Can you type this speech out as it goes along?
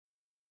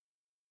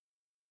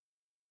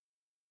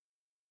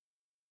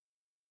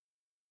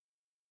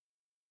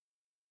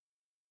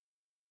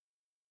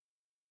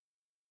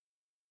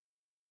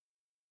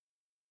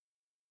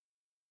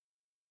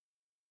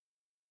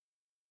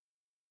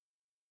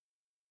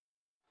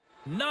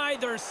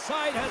Neither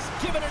side has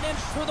given an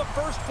inch through the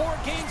first 4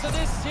 games of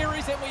this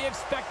series, and we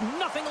expect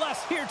nothing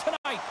less here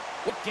tonight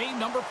with game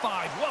number 5.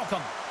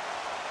 Welcome.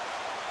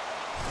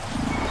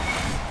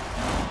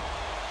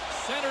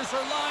 Centers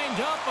are lined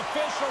up,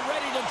 official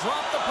ready to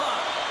drop the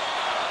puck.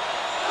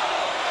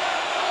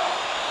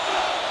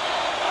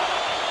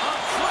 A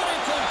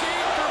critical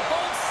game for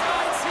both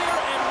sides here,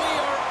 and we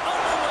are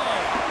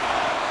underway.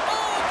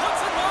 Oh,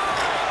 puts it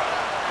wide.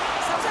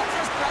 Sometimes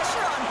there's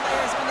pressure on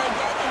players when they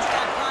get into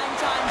that prime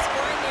time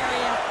scoring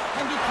area,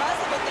 and because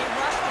of it, they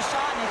rush the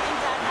shot, and I think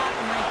that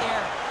happened right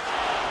there.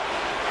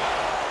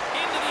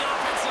 Into the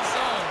offensive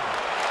zone.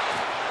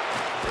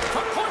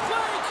 From point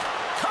blank,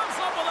 comes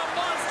up with a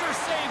monster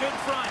save in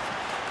front.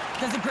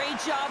 Does a great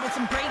job with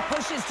some great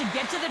pushes to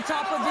get to the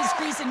top of his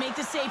crease and make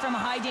the save from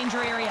a high-danger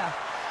area.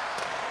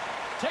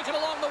 Taken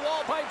along the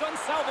wall by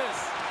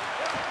Gonsalves.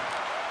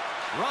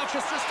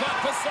 Rochester's got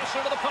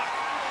possession of the puck.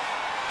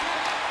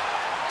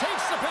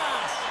 Takes the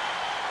pass.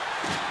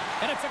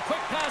 And it's a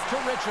quick pass to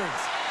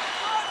Richards.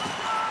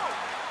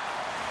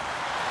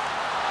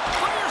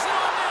 Fires it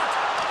on net.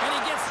 And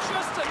he gets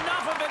just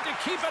enough of it to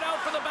keep it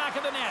out for the back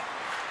of the net.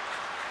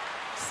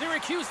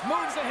 Syracuse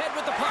moves ahead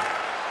with the puck.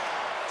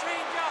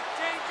 Change up.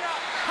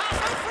 Pass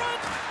in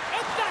front.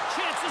 And that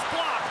chance is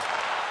blocked.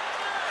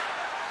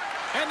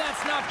 And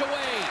that's knocked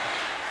away.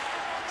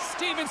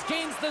 Stevens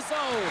gains the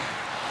zone.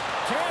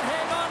 Can't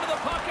hang on to the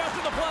puck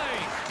after the play.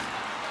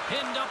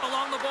 Pinned up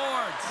along the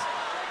boards.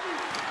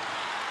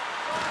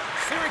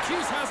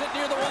 Syracuse has it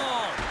near the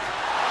wall.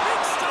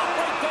 Big stop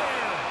right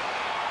there.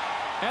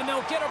 And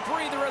they'll get a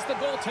breather as the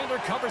goaltender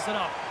covers it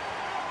up.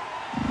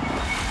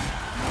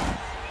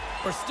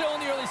 We're still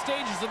in the early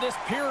stages of this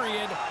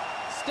period.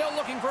 Still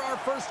looking for our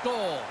first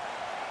goal.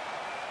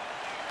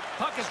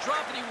 Puck is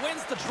dropped and he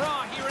wins the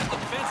draw here in the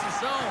defensive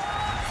zone.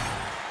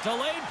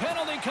 Delayed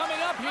penalty coming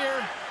up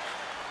here.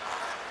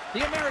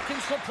 The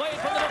Americans will play it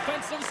from the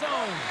defensive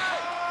zone.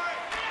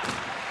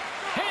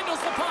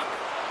 Handles the puck.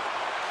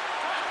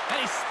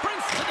 And he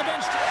sprints to the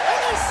bench. And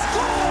they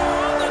score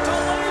on the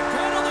delayed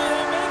penalty.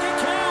 They make it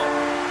count.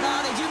 No,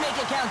 they do make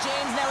it count,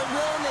 James. Now, it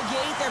will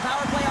negate their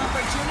power play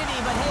opportunity,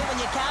 but hey, when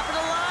you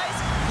capitalize,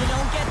 you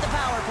don't get the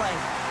power play.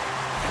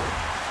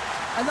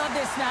 I love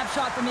this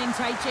snapshot from in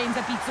tight, James,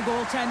 that beats the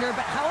goaltender,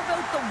 but how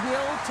about the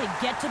will to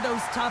get to those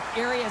tough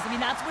areas? I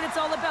mean, that's what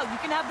it's all about. You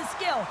can have the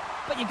skill,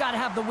 but you got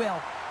to have the will.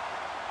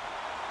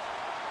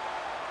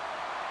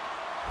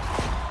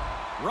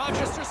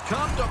 Rochester's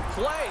come to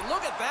play.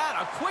 Look at that.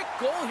 A quick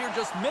goal here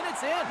just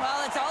minutes in.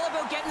 Well, it's all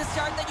about getting the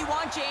start that you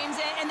want, James,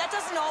 and that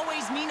doesn't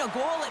always mean a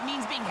goal. It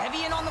means being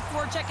heavy in on the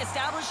forecheck,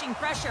 establishing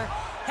pressure,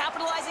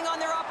 capitalizing on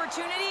their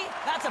opportunity.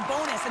 That's a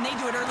bonus, and they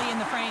do it early in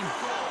the frame.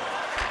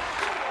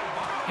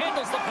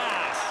 Handles the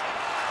pass.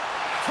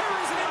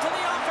 Carries it into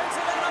the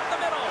offensive end up the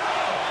middle.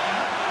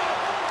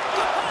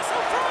 The pass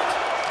in front.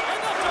 And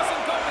that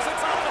doesn't go as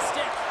it's off the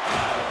stick.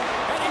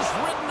 And he's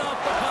ridden off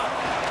the puck.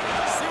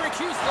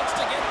 Syracuse looks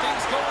to get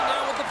things going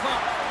now with the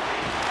puck.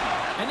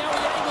 And now he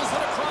angles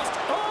it across.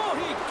 Oh,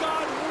 he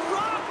got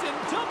rocked and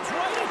dumped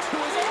right into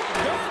his own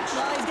bench.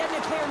 Well, he's getting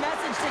a clear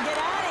message to get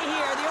out of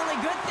here. The only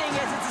good thing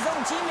is it's his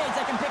own teammates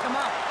that can pick him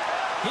up.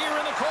 Here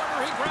in the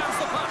corner, he grabs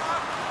the puck.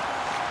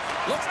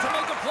 Looks to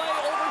make a play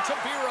over to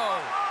Biro.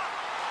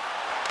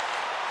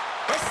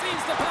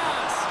 Receives the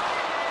pass.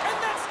 And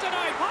that's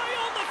denied high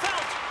on the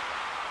felt.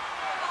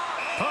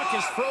 Puck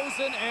is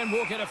frozen and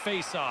we'll get a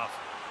face-off.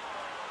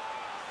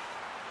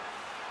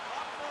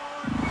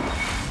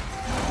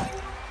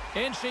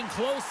 Inching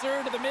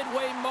closer to the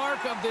midway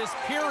mark of this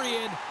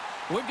period.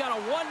 We've got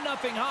a 1-0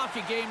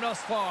 hockey game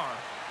thus far.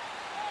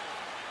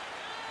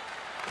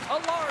 A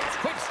large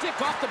quick stick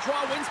off the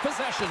draw wins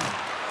possession.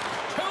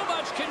 Too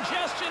much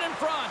congestion in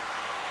front.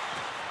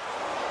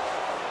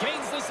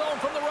 Gains the zone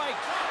from the right.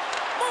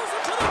 Moves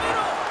it to the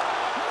middle.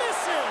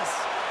 Misses.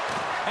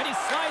 And he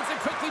slides it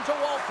quickly to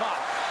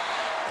Walcott.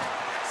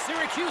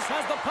 Syracuse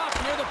has the puck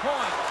near the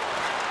point.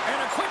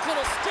 And a quick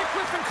little stick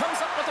whip and comes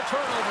up with a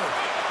turnover.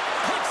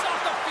 Picks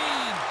off the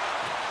feed.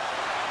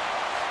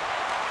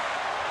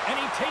 And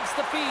he takes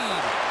the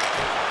feed.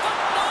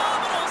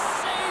 Phenomenal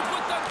save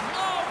with the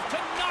glove to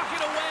knock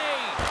it away.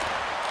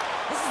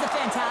 This is a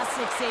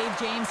fantastic save,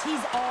 James.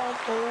 He's all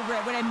over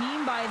it. What I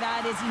mean by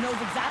that is he knows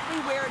exactly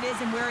where it is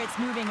and where it's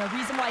moving. A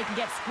reason why he can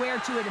get square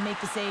to it and make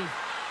the save.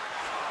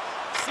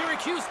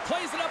 Syracuse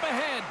plays it up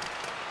ahead.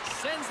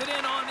 Sends it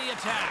in on the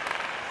attack.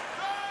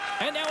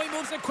 And now he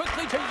moves it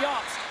quickly to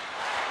Yost.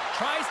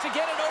 Tries to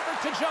get it over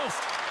to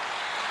Jost.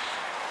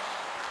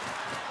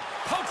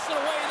 Pokes it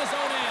away in his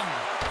own end.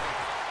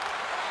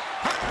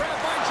 Puck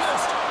grabbed by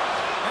Jost.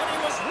 And he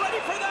was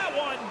ready for that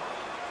one.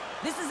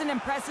 This is an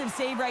impressive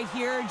save right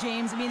here,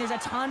 James. I mean, there's a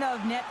ton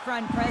of net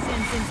front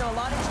presence, and so a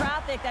lot of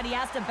traffic that he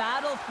has to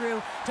battle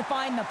through to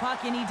find the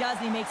puck, and he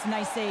does, and he makes a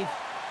nice save.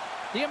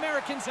 The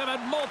Americans have had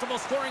multiple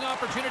scoring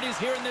opportunities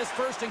here in this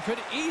first and could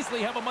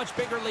easily have a much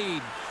bigger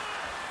lead.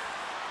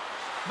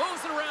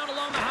 Moves it around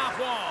along the half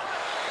wall.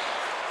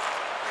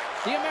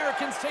 The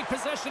Americans take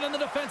possession in the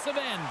defensive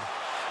end.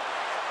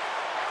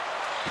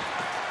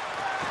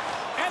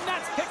 And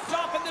that's picked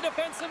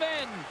defensive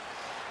end.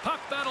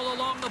 Puck battle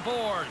along the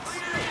boards.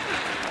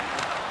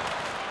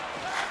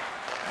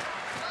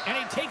 And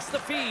he takes the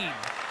feed.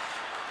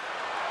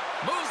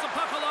 Moves the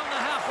puck along the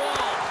half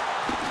wall.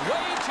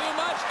 Way too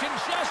much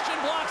congestion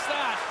blocks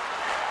that.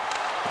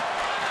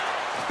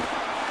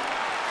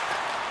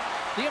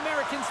 The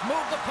Americans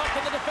move the puck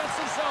in the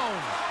defensive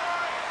zone.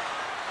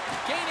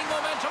 Gaining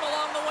momentum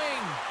along the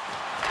wing.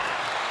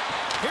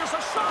 Here's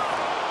a shot.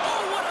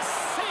 Oh, what a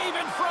save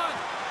in front.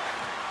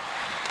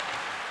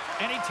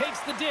 And he takes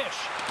the dish.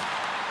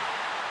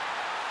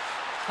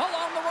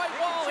 Along the right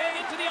wall and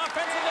into the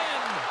offensive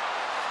end.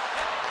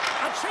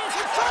 A chance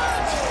in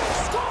front.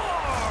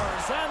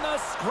 Scores! And the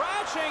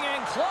scratching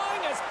and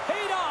clawing has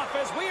paid off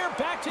as we are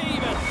back to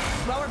even.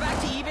 Well, we're back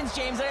to evens,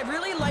 James, and I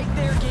really like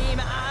their game.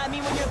 I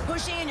mean, when you're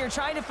pushing and you're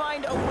trying to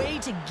find a way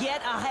to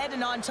get ahead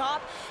and on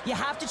top, you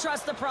have to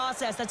trust the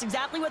process. That's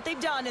exactly what they've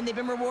done, and they've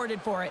been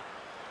rewarded for it.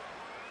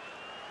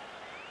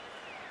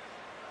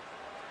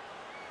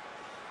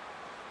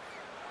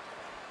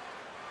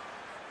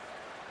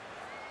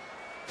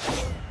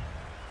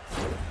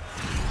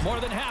 More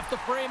than half the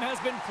frame has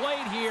been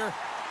played here.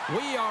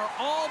 We are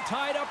all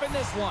tied up in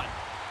this one.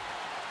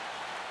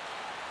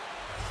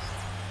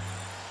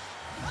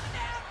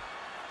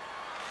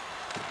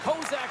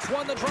 Kozak's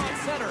won the draw at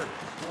center.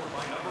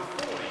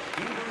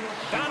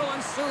 Battle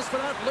ensues for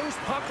that loose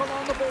puck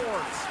along the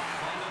boards.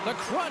 The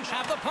Crunch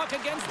have the puck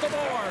against the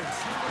boards.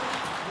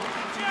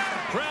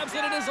 Grabs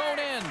it in his own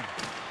end.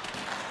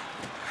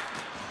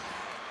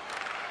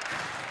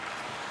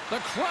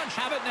 The Crunch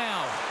have it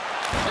now.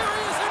 Here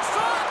he is in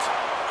front.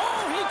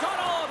 Oh, he got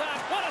all of that.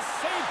 What a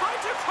save by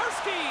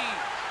Tukarski.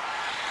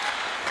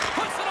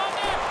 Puts it on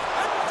net,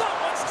 and that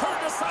one's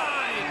turned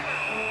aside.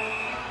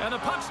 And the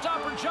puck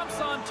stopper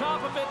jumps on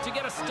top of it to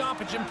get a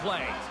stoppage in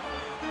play.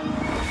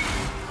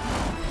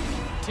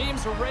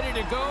 Teams are ready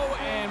to go,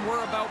 and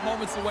we're about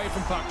moments away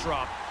from puck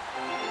drop.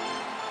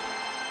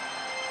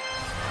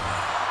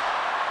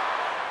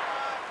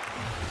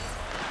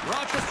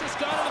 Rochester's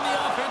got it in the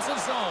offensive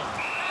zone.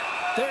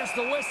 There's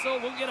the whistle.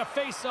 We'll get a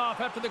face-off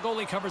after the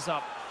goalie covers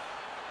up.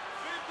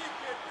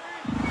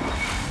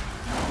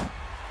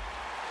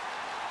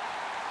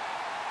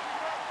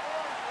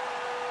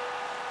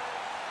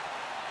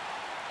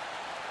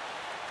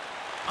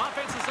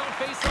 Offensive zone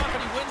face-off,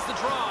 and he wins the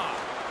draw.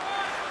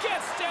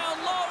 Gets down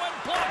low and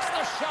blocks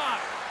the shot.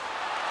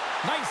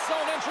 Nice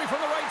zone entry from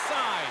the right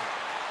side.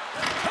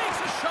 Takes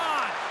a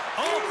shot.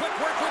 Oh, quick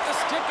work with the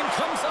stick and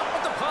comes up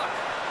with the puck.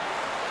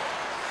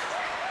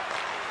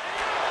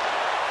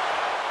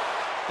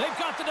 They've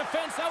got the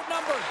defense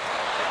outnumbered.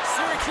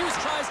 Syracuse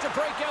tries to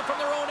break out from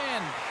their own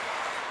end.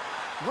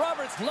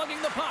 Roberts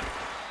lugging the puck.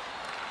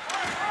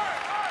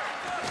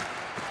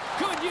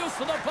 Good use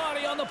of the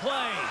body on the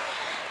play.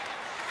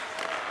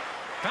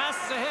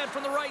 Passes ahead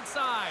from the right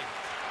side.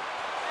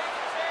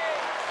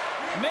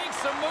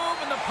 Makes a move,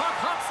 and the puck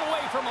hops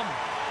away from him.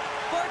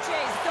 Forte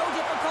is so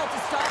difficult to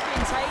stop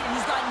in tight, and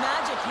he's got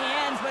magic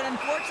hands, but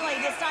unfortunately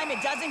this time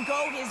it doesn't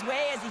go his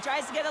way as he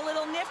tries to get a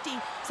little nifty.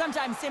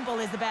 Sometimes simple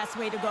is the best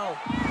way to go.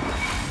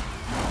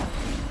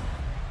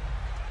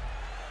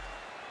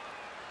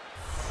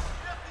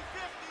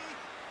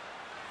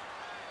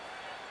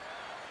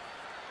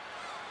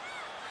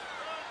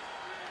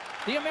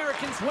 The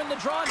Americans win the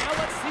draw. Now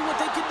let's see what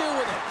they can do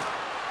with it.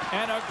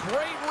 And a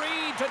great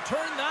read to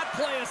turn that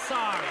play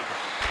aside.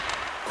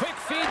 Quick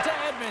feed to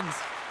Edmonds.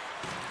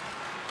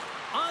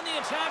 On the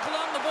attack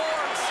along the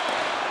boards.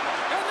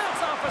 And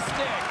that's off a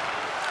stick.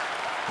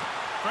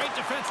 Great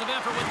defensive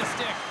effort with the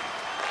stick.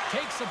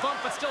 Takes a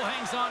bump but still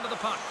hangs on to the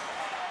puck.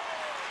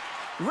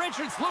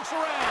 Richards looks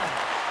around.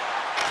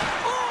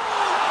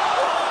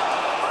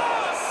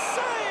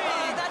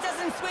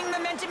 Swing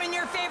momentum in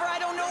your favor. I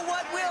don't know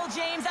what will,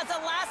 James. That's a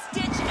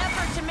last-ditch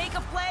effort to make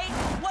a play.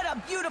 What a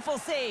beautiful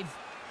save.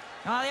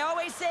 They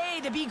always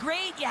say to be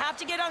great, you have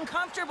to get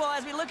uncomfortable.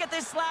 As we look at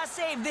this last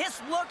save, this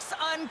looks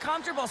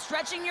uncomfortable.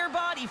 Stretching your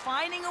body,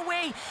 finding a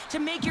way to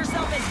make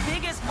yourself as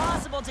big as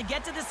possible to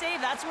get to the save.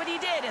 That's what he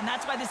did, and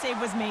that's why the save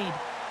was made.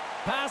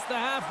 Past the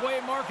halfway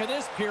mark of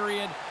this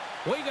period,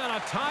 we got a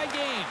tie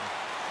game.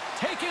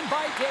 Taken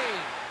by Gay.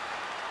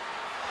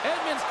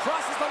 Edmonds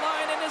crosses the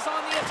line and is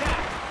on the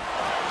attack.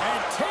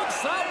 And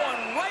takes that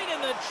one right in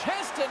the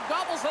chest and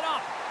gobbles it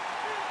up.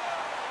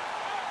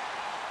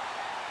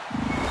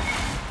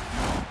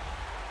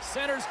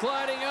 Center's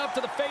gliding up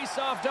to the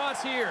face-off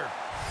dots here.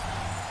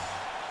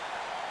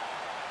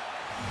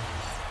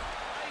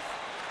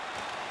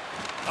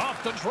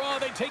 Off the draw,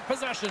 they take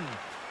possession.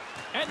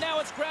 And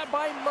now it's grabbed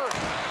by Merck.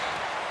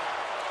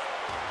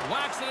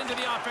 Whacks it into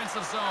the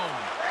offensive zone.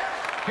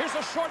 Here's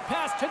a short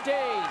pass to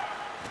Day.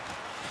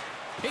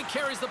 He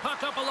carries the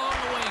puck up along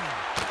the wing.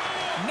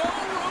 No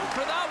room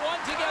for that one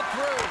to get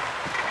through.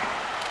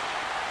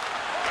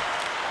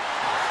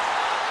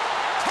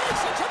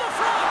 Takes it to the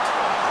front.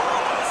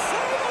 Oh, a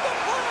save of the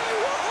play.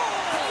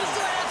 Whoa. He's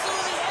doing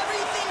absolutely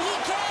everything he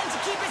can to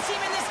keep his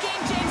team in this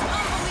game, James.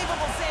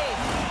 Unbelievable save.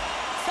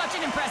 Such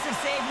an impressive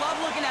save.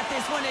 Love looking at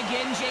this one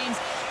again, James.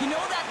 You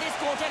know that this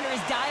goaltender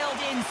is dialed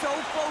in, so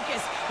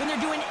focused when they're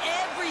doing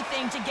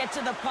everything to get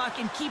to the puck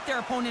and keep their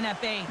opponent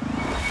at bay.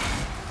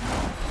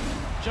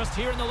 Just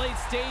here in the late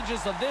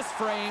stages of this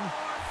frame,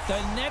 the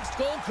next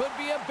goal could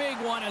be a big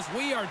one as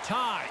we are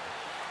tied.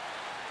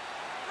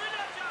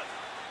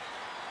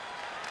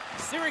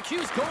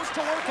 Syracuse goes to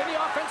work in the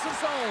offensive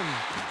zone.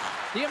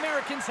 The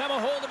Americans have a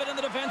hold of it in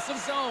the defensive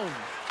zone.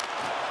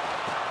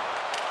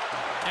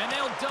 And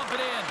they'll dump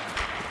it in.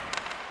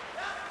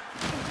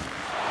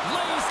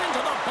 Lays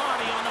into the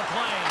body on the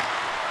play.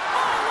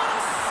 Oh, what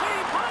a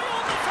save by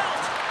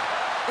Alderfelt!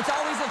 It's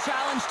always a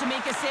challenge to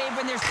make a save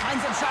when there's tons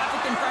of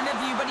traffic in front of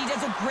you, but he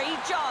does a great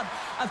job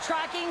of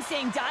tracking,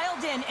 staying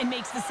dialed in, and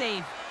makes the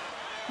save.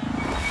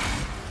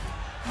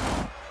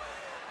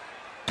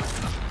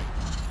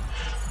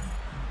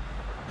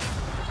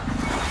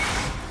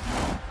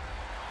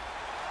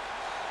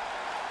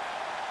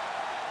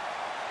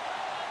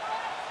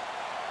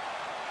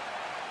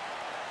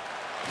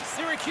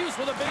 Syracuse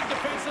with a big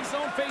defensive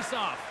zone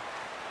face-off.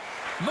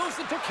 Moves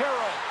it to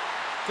Carroll.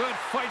 Good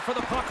fight for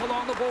the puck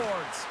along the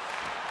boards.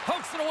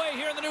 Pokes it away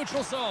here in the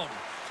neutral zone.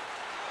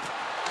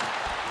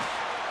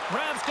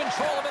 Grabs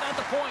control of it at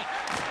the point.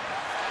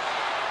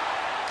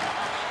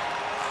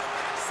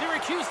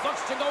 Syracuse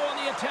looks to go on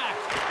the attack.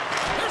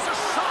 There's a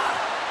shot!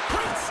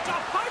 Great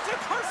stop by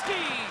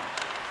Tukarski!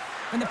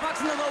 When the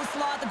puck's in the low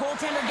slot, the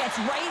goaltender gets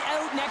right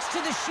out next to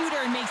the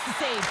shooter and makes the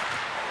save.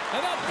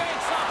 And that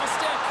banks off a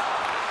stick.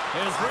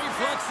 His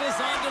reflexes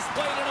on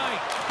display tonight.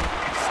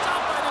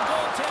 Stopped by the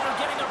goaltender,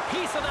 getting a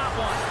piece of that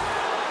one.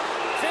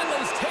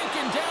 Finley's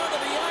taken down to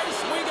the ice.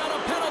 We got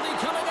a penalty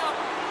coming up.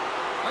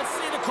 Let's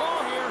see the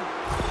call here.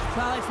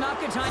 Well, it's not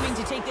good timing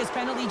to take this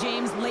penalty,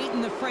 James, late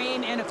in the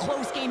frame, and a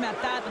close game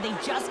at that, but they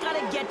just got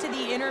to get to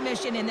the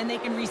intermission, and then they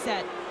can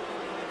reset.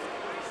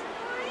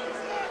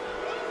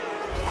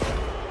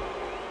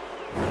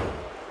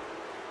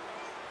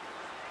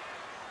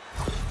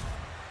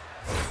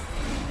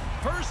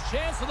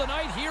 Chance of the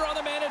night here on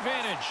the man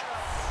advantage.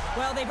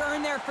 Well, they've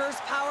earned their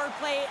first power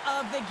play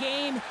of the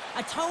game.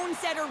 A tone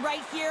setter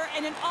right here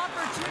and an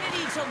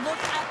opportunity to look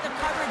at the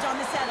coverage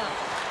on the setup.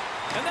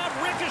 And that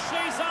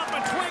ricochets off a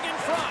twig in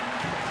front.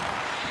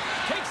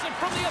 Takes it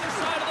from the other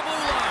side of the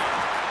blue line.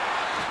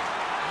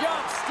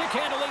 Yup, stick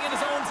handling in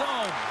his own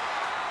zone.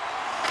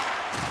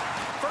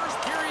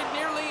 First period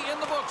nearly in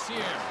the books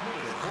here.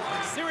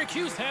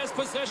 Syracuse has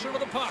possession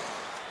of the puck.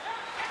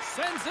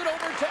 Sends it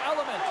over to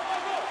Element.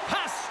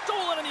 Pass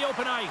stolen in the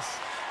open ice.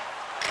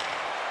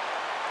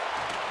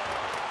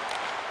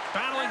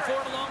 Battling for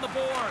it along the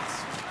boards.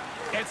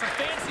 It's a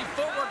fancy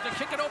footwork to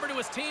kick it over to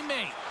his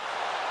teammate.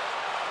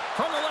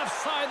 From the left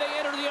side, they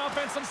enter the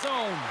offensive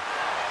zone.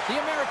 The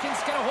Americans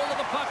get a hold of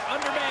the puck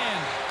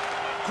undermanned.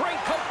 Great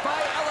poke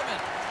by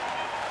Element.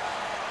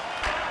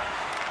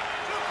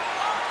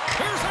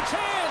 Here's a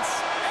chance.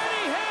 And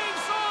he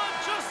hangs on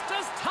just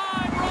as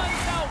time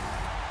runs out.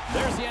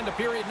 There's the end of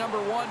period number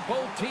one.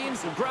 Both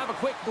teams will grab a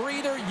quick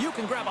breather. You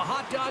can grab a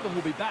hot dog, and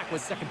we'll be back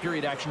with second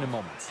period action in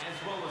moments.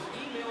 As well as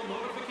email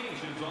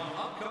notifications on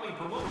upcoming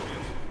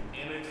promotions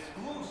and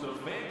exclusive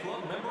fan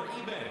club member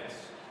events.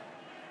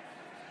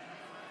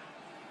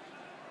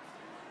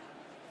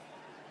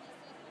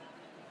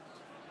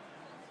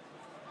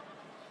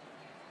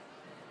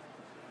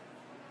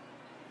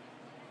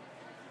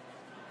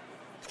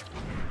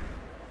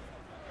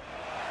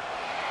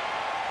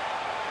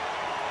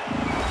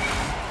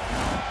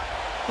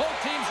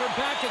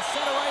 Back at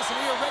center ice,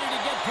 and we are ready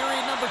to get period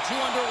number 2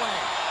 underway.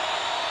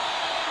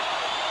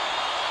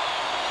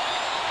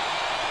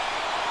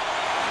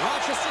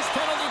 Rochester's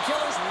penalty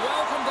killers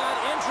welcome that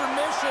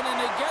intermission, and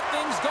they get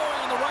things going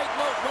on the right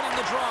note, winning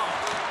the draw.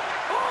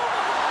 Oh,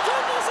 my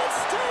goodness, it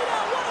stayed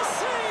out. What a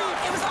save!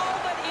 It was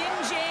all but in,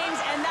 James,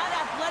 and that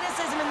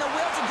athleticism and the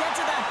will to get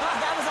to that puck,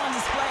 that was on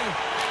display.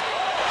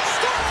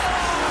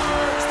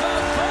 Scores! The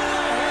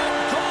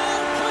go-ahead goal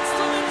puts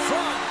them in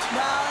front.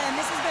 Well, and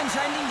this has been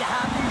trending to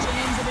happen,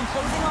 James. They've been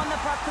closing on the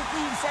puck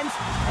quickly since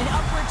an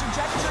upward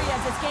trajectory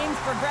as this game's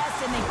progressed,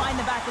 and they find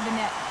the back of the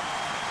net.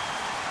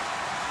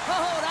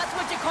 Oh, that's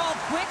what you call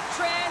quick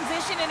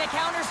transition in a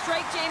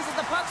counter-strike, James, as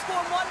the puck's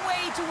going one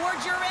way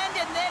towards your end,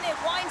 and then it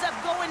winds up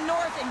going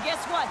north, and guess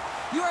what?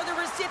 You are the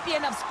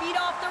recipient of speed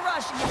off the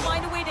rush, and you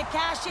find a way to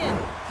cash in.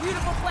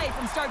 Beautiful play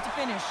from start to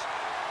finish.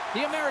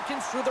 The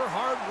Americans, through their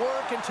hard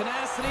work and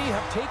tenacity,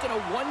 have taken a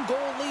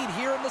one-goal lead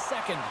here in the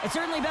second. It's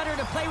certainly better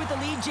to play with the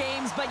lead,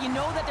 James, but you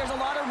know that there's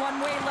a lot of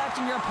runway left,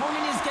 and your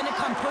opponent is going to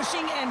come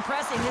pushing and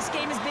pressing. This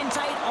game has been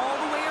tight all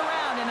the way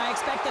around, and I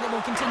expect that it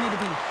will continue to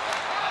be.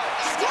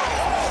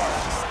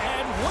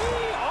 And we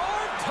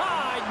are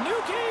tied. New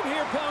game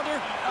here,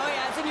 Calder. Oh,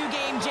 yeah, it's a new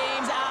game,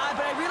 James.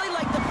 But I really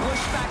like the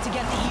pushback to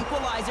get the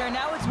equalizer.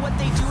 Now it's what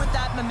they do with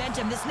that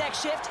momentum. This next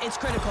shift, it's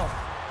critical.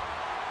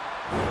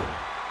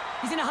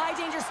 He's in a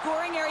high-danger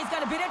scoring area. He's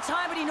got a bit of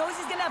time, but he knows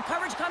he's going to have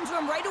coverage come to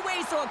him right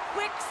away, so a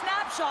quick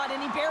snapshot,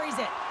 and he buries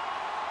it.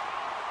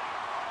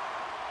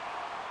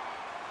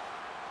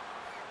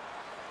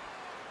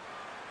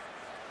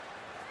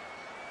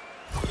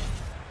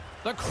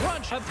 The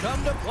Crunch have come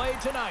to play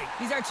tonight.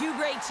 These are two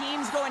great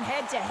teams going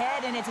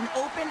head-to-head, and it's an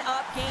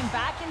open-up game,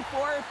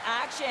 back-and-forth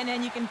action,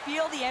 and you can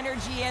feel the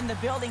energy in the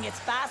building. It's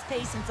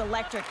fast-paced and it's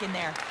electric in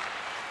there.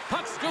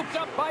 Puck scooped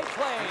up by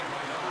Clay.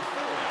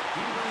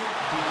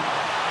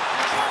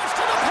 Drives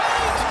to the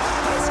paint!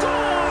 They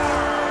score!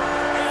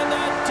 And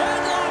the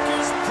deadlock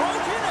is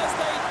broken as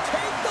they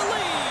take the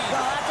lead.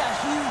 Well, that's a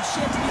huge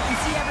shift. You can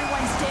see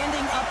everyone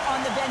standing up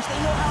on the bench.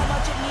 They know how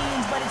much it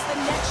means, but it's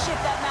the next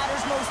shift that matters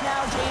most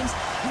now, James.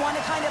 You want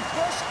to kind of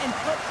push and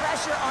put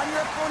pressure on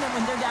your opponent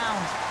when they're down.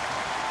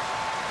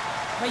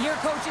 But your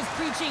coach is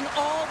preaching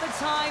all the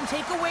time.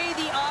 Take away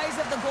the eyes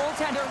of the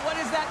goaltender. What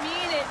does that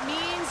mean? It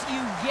means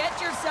you get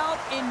yourself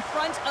in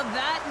front of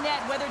that net,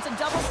 whether it's a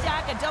double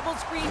stack, a double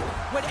screen,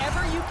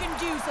 whatever you can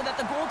do so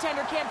that the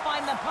goaltender can't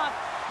find the puck.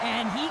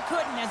 And he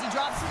couldn't as he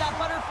drops to that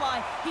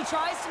butterfly. He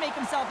tries to make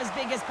himself as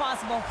big as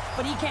possible,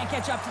 but he can't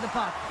catch up to the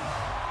puck.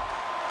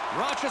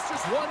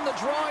 Rochester's won the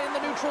draw in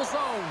the neutral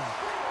zone.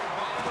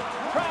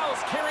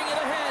 Prowse carrying it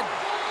ahead.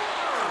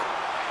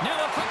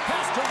 Now a quick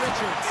pass to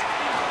Richards.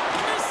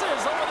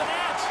 Misses over the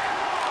net.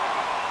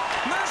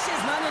 Mersch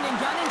is running and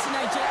gunning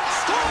tonight, Jake.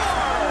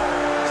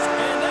 Scores!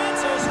 And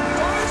that's his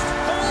first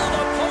goal of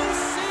the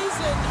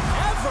postseason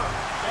ever.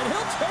 And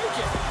he'll take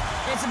it.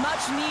 It's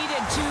much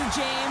needed too,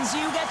 James.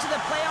 You get to the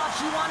playoffs,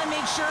 you want to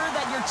make sure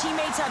that your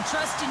teammates have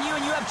trust in you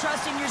and you have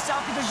trust in yourself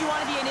because you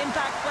want to be an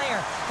impact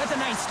player. That's a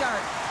nice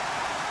start.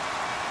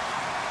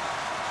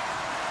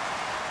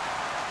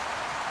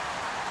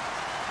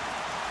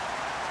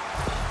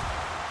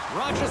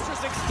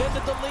 Rochester's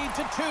extended the lead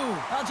to 2.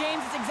 Well,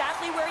 James, it's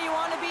exactly where you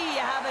want to be. You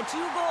have a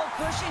 2-goal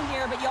cushion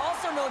here, but you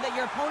also know that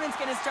your opponent's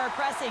going to start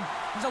pressing.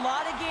 There's a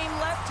lot of game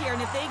left here,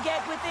 and if they get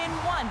within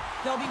 1,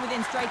 they'll be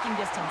within striking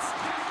distance.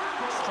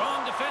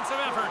 Strong defensive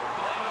effort.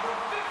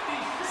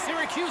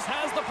 Syracuse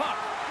has the puck.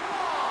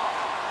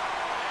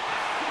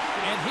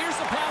 And here's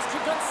the pass to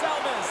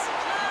Gonsalves.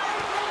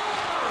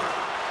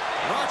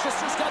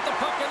 Rochester's got the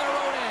puck in their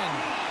own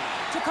end.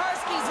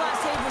 Tokarski's last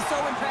save was so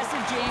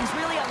impressive, James.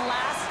 Really a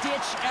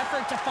last-ditch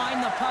effort to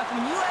find the puck.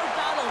 When you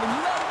out-battle, when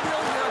you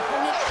out-will your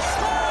opponent,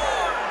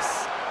 scores!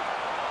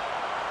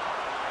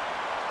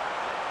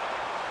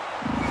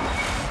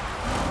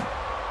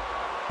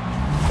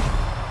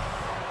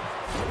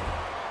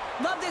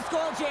 Love this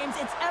goal, James.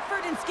 It's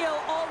effort and skill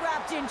all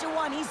wrapped into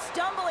one. He's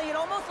stumbling. It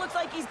almost looks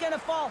like he's going to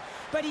fall,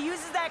 but he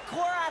uses that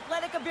core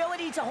athletic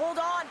ability to hold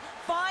on,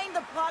 find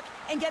the puck,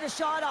 and get a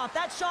shot off.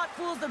 That shot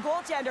fools the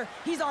goaltender.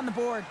 He's on the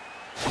board.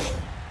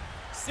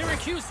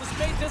 Syracuse has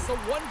made this a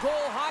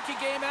 1-goal hockey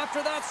game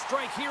after that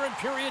strike here in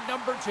period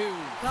number 2.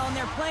 Well, and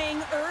they're playing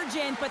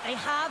urgent, but they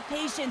have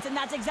patience, and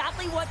that's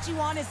exactly what you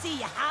want to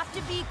see. You have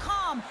to be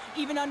calm,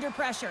 even under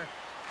pressure.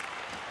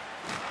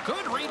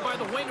 Good read by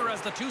the winger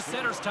as the two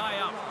centers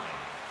tie up.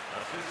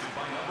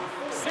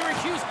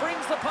 Syracuse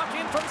brings the puck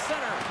in from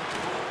center.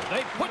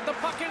 They put the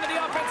puck into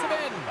the offensive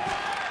end.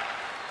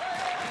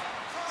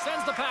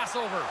 Sends the pass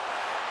over.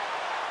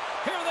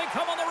 Here they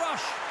come on the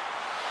rush.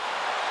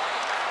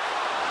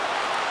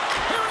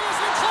 Here he is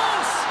in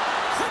close.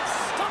 Quick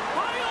stop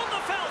by on the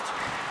felt.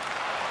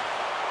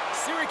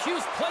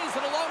 Syracuse plays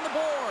it along the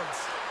boards.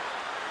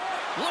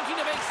 Looking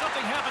to make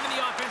something happen in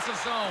the offensive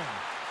zone.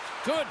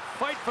 Good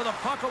fight for the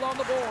puck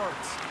along the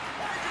boards.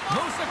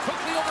 Moves it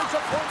quickly over to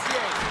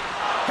Fortier.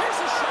 Here's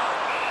a shot.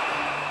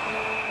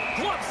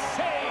 Glove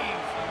save.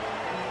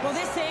 Well,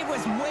 this save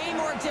was way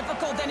more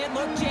difficult than it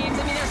looked, James.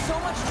 I mean, there's so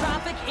much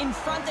traffic in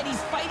front that he's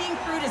fighting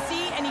through to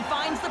see, and he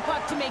finds the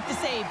puck to make the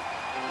save.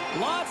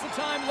 Lots of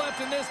time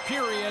left in this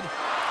period.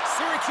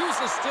 Syracuse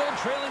is still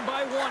trailing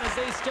by 1 as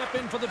they step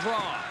in for the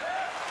draw.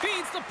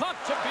 Feeds the puck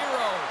to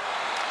Biro.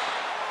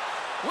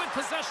 With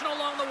possession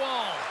along the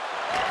wall.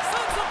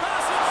 Sends the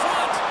pass in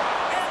front.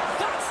 And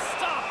that's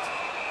stopped.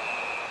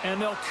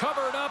 And they'll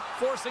cover it up,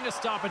 forcing a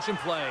stoppage in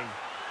play.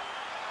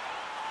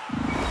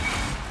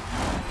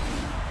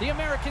 The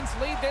Americans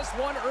lead this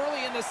one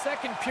early in the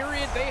second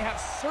period. They have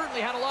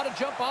certainly had a lot of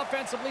jump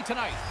offensively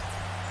tonight.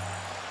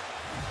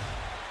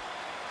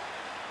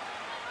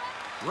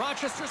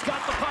 Rochester's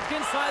got the puck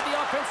inside the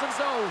offensive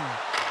zone.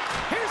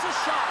 Here's a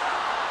shot.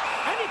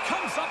 And he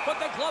comes up with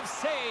the glove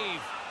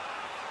save.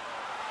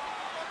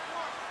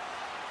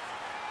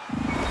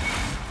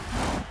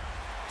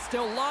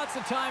 Still lots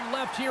of time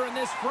left here in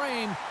this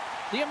frame.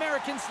 The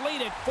Americans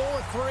lead it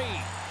 4-3.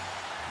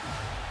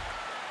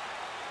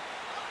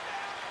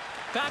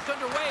 Back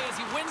underway as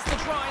he wins the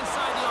draw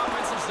inside the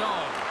offensive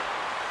zone.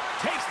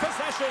 Takes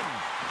possession.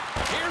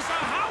 Here's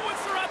a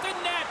howitzer at the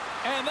net.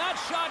 And that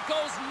shot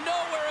goes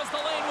nowhere as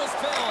the lane was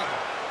filled.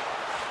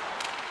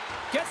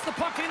 Gets the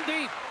puck in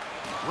deep.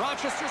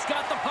 Rochester's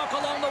got the puck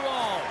along the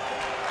wall.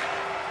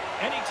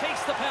 And he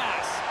takes the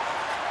pass.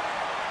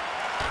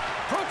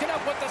 Broken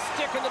up with the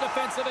stick in the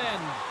defensive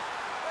end.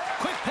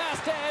 Quick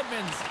pass to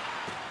Edmonds.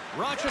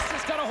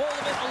 Rochester's got a hold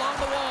of it along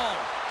the wall.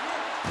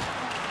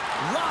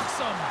 Rocks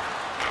him.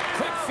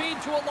 Quick feed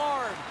to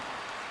Allard.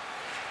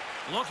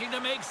 Looking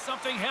to make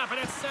something happen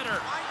at center.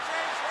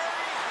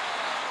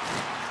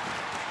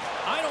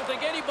 I don't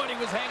think anybody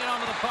was hanging on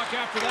to the puck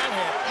after that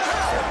hit.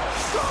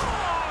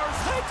 Scores!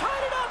 They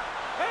tied it up,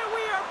 and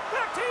we are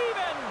back to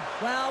even.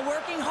 Well,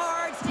 working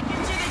hard,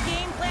 sticking to the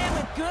game plan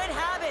with good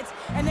habits,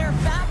 and they're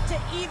back to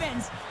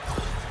evens.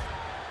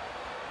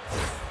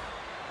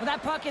 Well,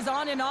 that puck is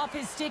on and off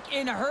his stick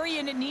in a hurry,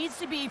 and it needs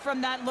to be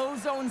from that low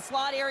zone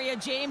slot area.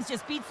 James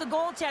just beats the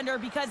goaltender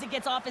because it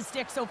gets off his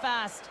stick so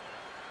fast.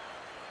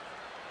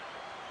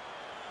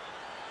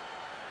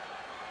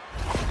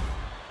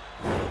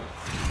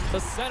 The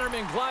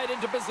centermen glide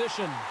into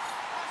position.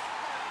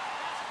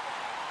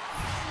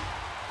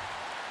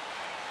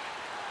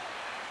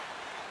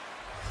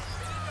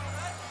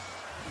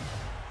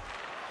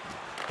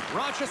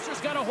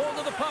 Rochester's got a hold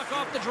of the puck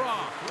off the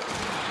draw.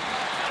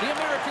 The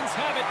Americans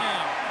have it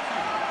now.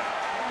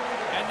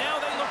 And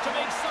now they look to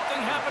make something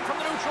happen from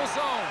the neutral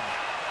zone.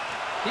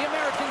 The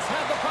Americans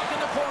have the puck in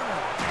the corner.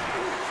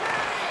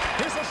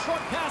 Here's a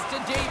short pass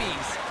to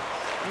Davies.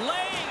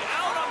 Laying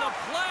out on the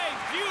play.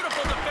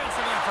 Beautiful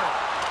defensive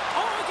effort.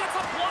 Oh, he gets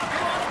a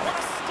blocker on it.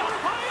 What a stop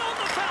high on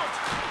the felt.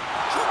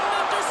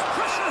 Tremendous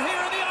pressure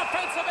here in the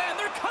offensive end.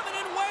 They're coming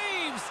in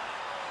waves.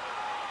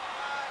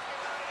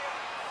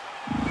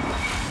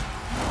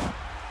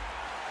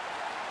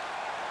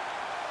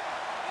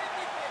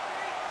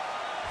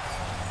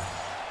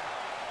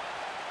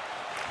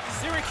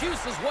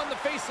 Syracuse has won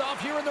the face-off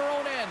here in their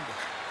own end.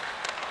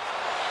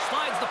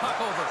 Slides the puck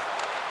over.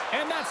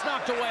 And that's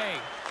knocked away.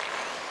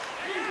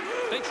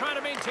 They try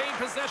to maintain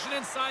possession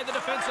inside the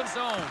defensive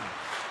zone.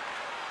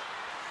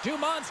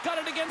 Dumont's got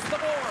it against the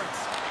boards.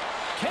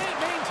 Can't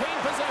maintain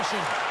possession.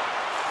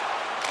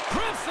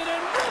 Grips it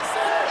and rips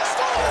it.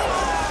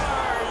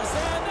 Scores!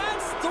 And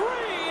that's 3.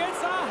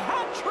 It's a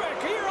hat trick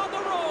here on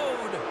the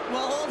road.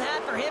 Well, hold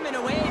hat for him in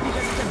a way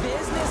because it's a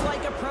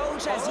business-like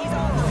approach as he's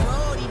on the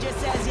road. He just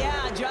says,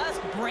 yeah, just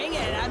bring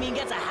it. I mean,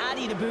 gets a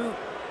hattie to boot.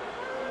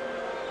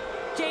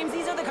 James,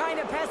 these are the kind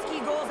of pesky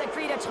goals that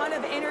create a ton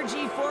of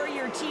energy for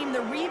your team.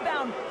 The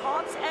rebound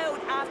pops out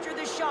after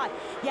the shot.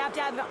 You have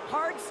to have a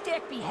hard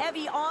stick, be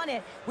heavy on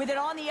it, with it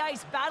on the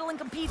ice, battle and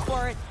compete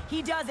for it.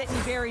 He does it and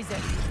he buries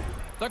it.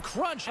 The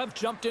Crunch have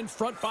jumped in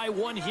front by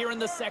 1 here in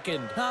the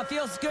second.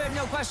 Feels good,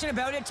 no question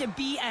about it, to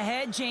be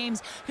ahead,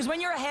 James. Because when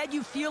you're ahead,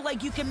 you feel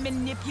like you can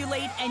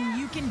manipulate and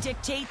you can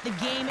dictate the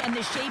game and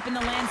the shape and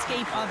the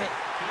landscape of it.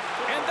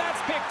 And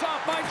that's picked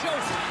off by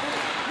Joseph.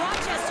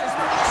 Rochester's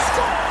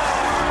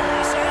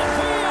Scores! And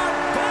we are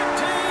back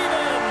to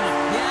even.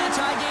 Yeah,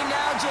 tie game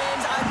now,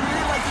 James. I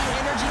really like the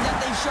energy that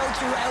they've showed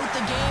throughout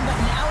the game, but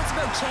now it's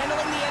about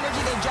channeling the energy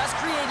they've just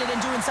created and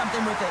doing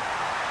something with it.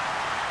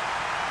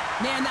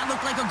 Man, that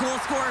looked like a goal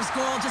scorer's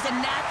goal, just a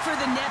knack for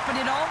the net, but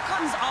it all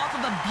comes off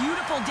of a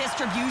beautiful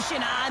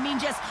distribution. I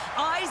mean, just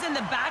eyes in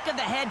the back of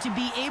the head to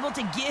be able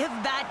to give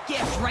that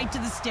gift right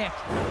to the stick.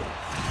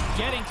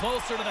 Getting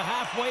closer to the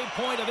halfway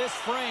point of this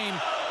frame.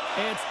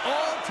 It's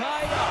all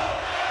tied up.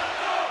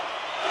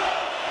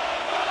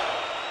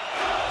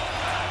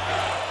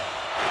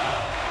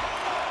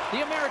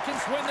 The Americans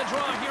win the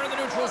draw here in the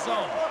neutral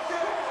zone.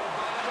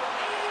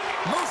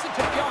 Moves it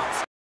to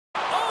Yachts.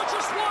 Oh,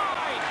 just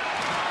wide!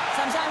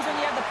 Sometimes when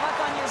you have the puck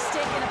on your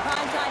stick in a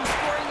primetime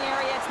scoring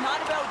area, it's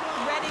not about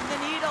threading the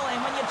needle, and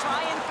when you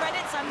try and thread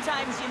it,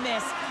 sometimes you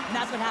miss, and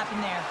that's what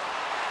happened there.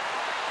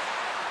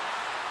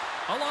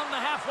 Along the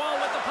half wall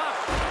with the puck.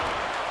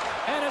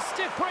 And a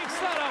stick break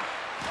setup.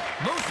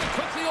 Moves it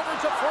quickly over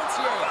to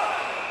Fortier.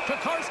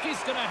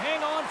 Tokarski's going to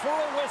hang on for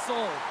a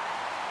whistle.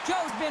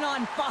 Joe's been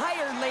on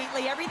fire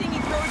lately. Everything he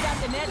throws at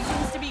the net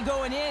seems to be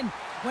going in.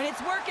 When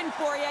it's working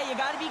for you, you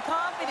got to be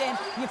confident.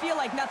 You feel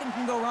like nothing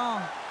can go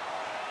wrong.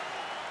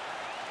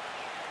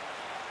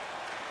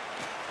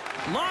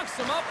 Locks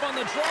them up on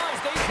the draw as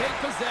they take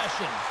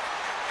possession.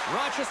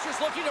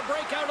 Rochester's looking to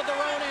break out of their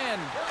own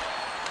end.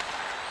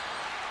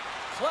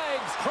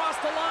 Cleggs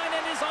crossed the line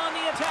and is on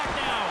the attack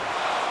now.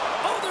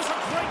 Oh, there's a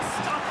great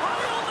stop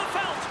high on the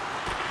felt.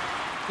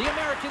 The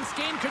Americans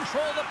gain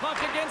control of the puck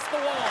against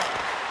the wall.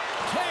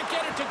 Can't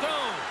get it to go.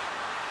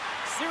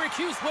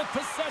 Syracuse with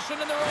possession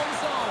in their own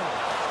zone.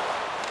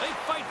 They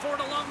fight for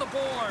it along the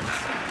boards.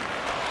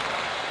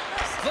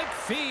 Slip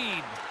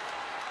feed.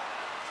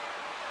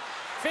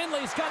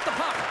 Finley's got the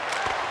puck.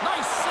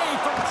 Nice save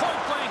from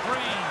point-blank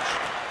range.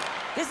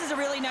 This is a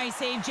really nice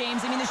save,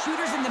 James. I mean, the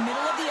shooter's in the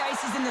middle of the ice.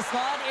 He's in the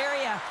slot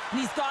area,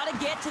 and he's got to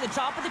get to the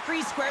top of the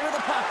crease, square to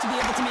the puck, to be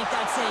able to make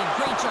that save.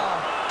 Great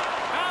job.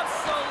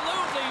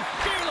 Absolutely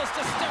fearless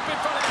to step in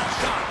front of that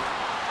shot.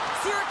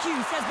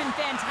 Syracuse has been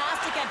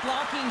fantastic at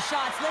blocking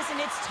shots.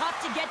 Listen, it's tough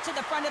to get to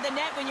the front of the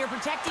net when you're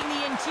protecting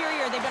the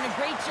interior. They've done a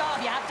great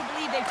job. You have to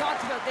believe they've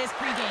talked about this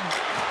pregame.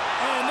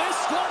 And this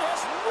squad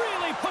has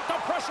really put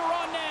the pressure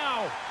on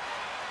now.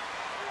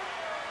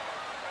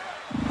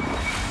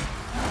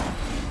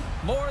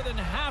 More than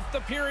half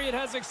the period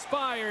has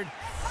expired.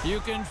 You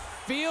can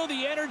feel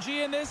the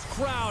energy in this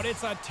crowd.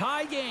 It's a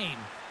tie game.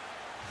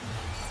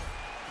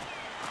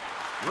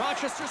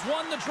 Rochester's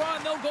won the draw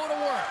and they'll go to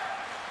work.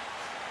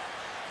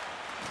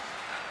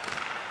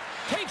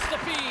 Takes the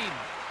feed.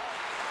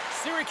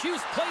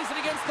 Syracuse plays it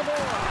against the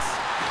boards.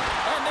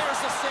 And there's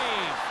the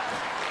save.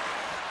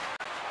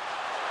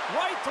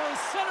 Right through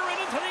center and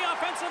into the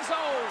offensive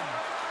zone.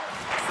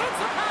 Sends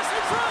the pass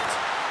in front,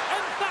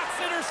 and that's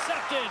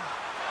intercepted.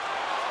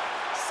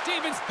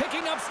 Stevens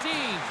picking up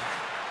steam.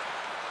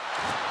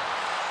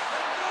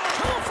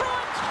 To the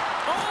front.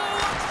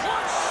 Oh, a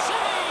clutch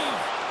save.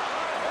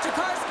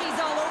 Tokarski's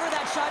all over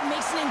that shot and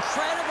makes an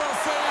incredible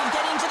save,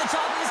 getting to the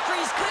top of his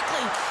crease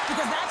quickly,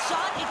 because that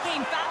shot, it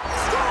came fast.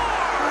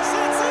 Scores!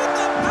 It's in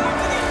the back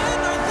of the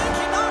net. I think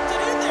he knocked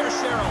it in there,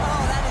 Cheryl.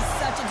 Oh, that is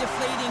such a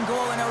deflating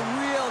goal and a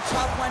real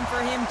tough one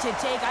for him to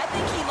take. I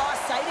think he lost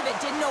sight of it,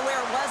 didn't know where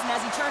it was, and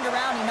as he turned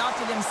around, he knocked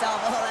it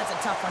himself. Oh, that's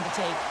a tough one to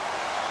take.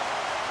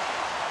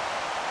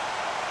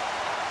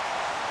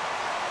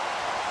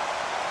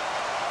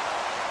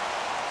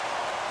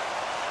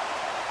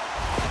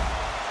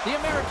 The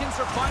Americans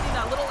are finding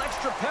that little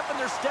extra pep in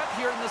their step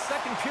here in the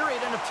second period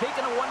and have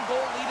taken a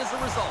one-goal lead as a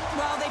result.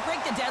 Well, they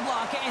break the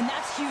deadlock, and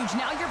that's huge.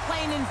 Now you're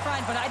playing in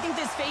front, but I think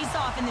this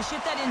face-off and the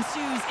shit that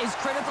ensues is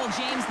critical,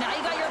 James. Now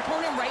you got your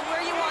opponent right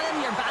where you want them.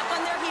 You're back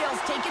on their heels.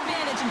 Take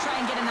advantage and try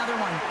and get another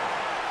one.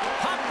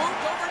 Puck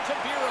moved over to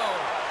Bureau.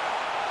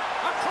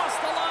 Across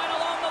the line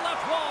along the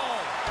left wall.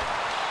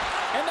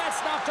 And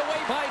that's knocked away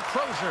by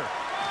Crozier.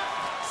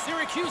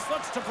 Syracuse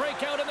looks to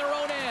break out in their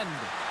own end.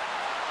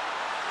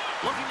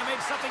 Looking to make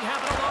something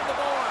happen along the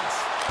boards.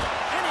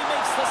 And he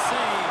makes the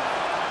save.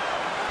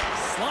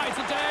 Slides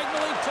it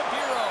diagonally to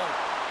Bureau.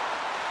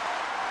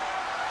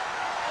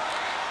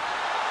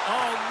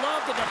 Oh,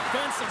 love the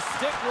defensive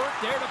stick work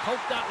there to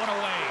poke that one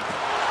away.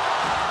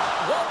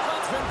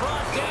 Wolcott's been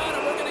brought down,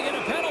 and we're going to get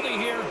a penalty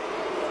here.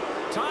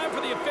 Time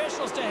for the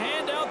officials to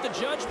hand out the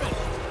judgment.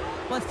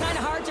 Well, it's kind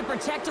of hard to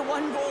protect a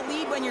one-goal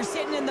lead when you're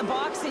sitting in the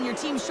box and your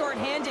team's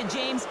short-handed,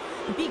 James.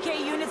 The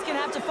PK unit's going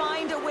to have to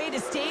find a way to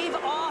stave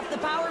off the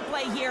power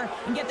play here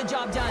and get the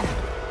job done.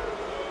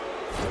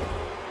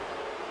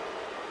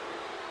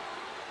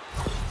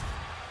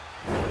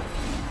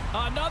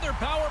 Another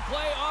power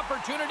play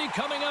opportunity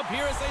coming up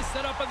here as they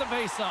set up at the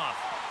faceoff.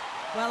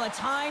 Well, a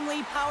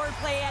timely power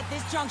play at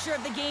this juncture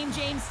of the game,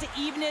 James, to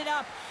even it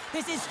up.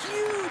 This is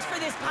huge for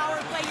this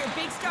power play. Your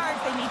big stars,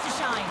 they need to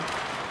shine.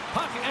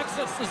 Puck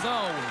exits the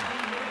zone.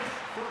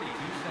 32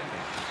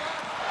 seconds.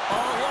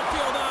 Oh, he'll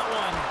feel that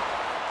one.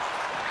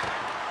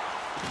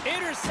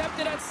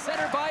 Intercepted at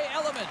center by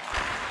Element.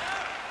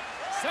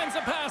 Sends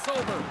a pass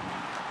over.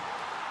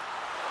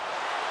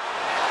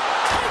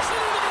 Takes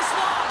it into the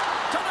slot.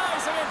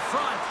 Denies him in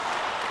front.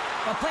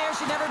 A player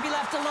should never be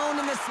left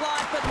alone in the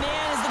slot, but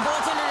man, is the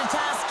goaltender to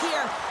task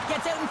here.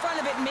 Gets out in front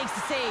of it and makes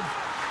the save.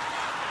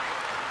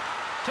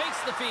 Takes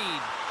the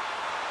feed.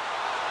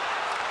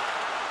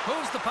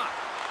 Moves the puck.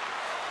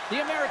 The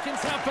Americans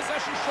have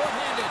possession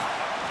shorthanded.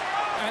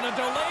 And a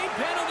delayed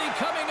penalty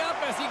coming up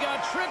as he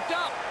got tripped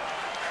up.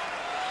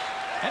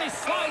 And he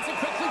slides it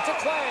quickly to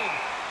Clay.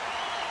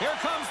 Here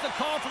comes the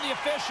call from the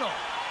official.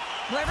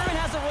 Well, everyone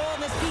has a role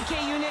in this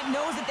PK unit,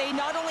 knows that they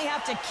not only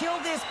have to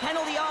kill this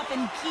penalty off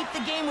and keep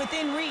the game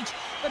within reach,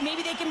 but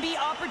maybe they can be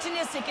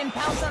opportunistic and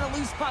pounce on a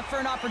loose puck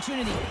for an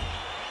opportunity.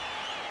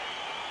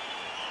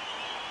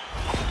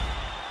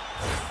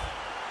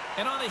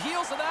 And on the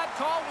heels of that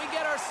call, we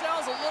get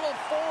ourselves a little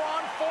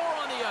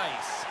 4-on-4 on the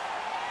ice.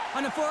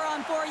 On a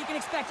 4-on-4, you can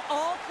expect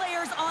all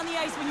players on the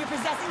ice when you're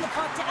possessing the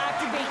puck to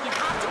activate. You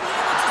have to be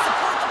able to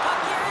support the puck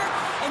carrier,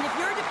 and if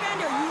you're a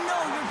defender, you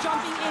know you're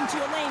jumping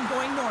into a lane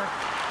going north.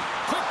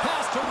 Quick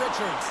pass to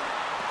Richards.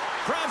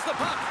 Grabs the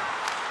puck.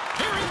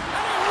 Here he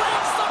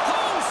rakes the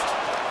post.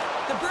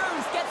 The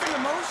Bruins get some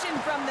emotion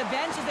from the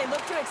bench as they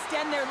look to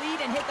extend their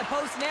lead and hit the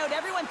post and out.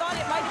 Everyone thought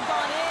it might have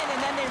gone in, and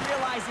then they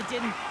realized it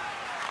didn't.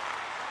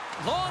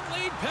 Long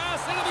lead pass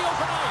into the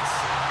open ice.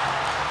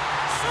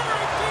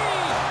 Centering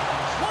feed.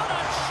 What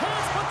a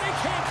chance, but they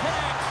can't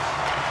connect.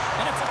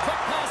 And it's a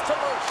quick pass to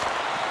Roach.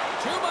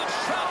 Too much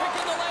traffic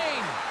in the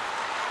lane.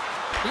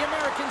 The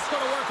Americans go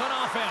to work on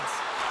offense.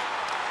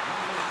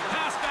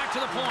 Pass back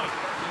to the point.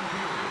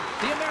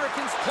 The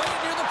Americans play it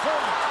near the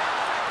point.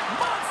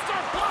 Monster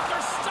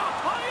blocker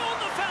stopped by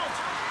Oldefeld.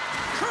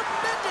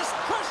 Tremendous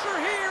pressure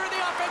here in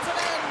the offensive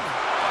end.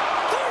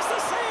 There's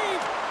the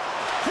save.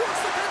 Here's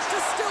the pitch to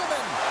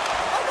Stillman.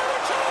 Another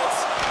chance.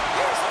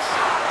 Here's the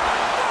shot.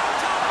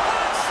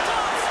 Back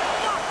stops.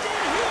 Locked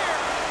in here.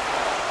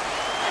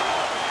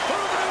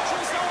 Through the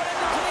neutral zone and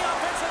into the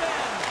offensive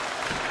end.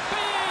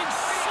 Big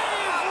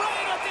save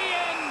right at the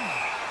end.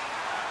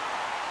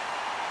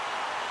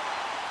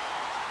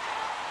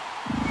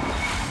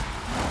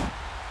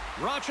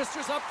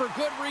 Rochester's up for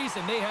good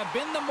reason. They have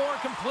been the more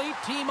complete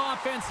team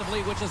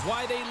offensively, which is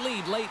why they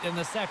lead late in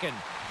the second.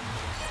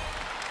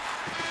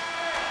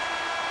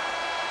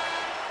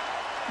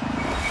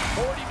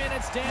 40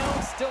 minutes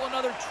down, still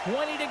another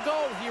 20 to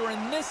go here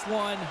in this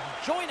one.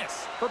 Join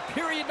us for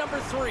period number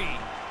 3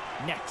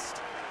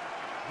 next.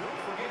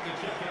 Don't forget to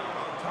check out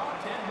our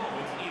top 10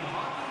 moments in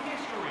hockey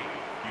history.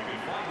 You can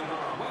find it on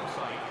our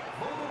website,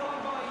 voted on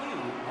by you,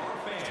 our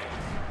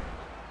fans.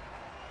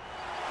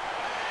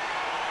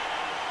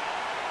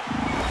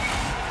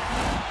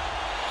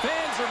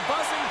 Fans are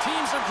buzzing.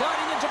 Teams are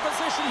gliding into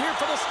position here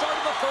for the start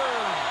of the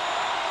third.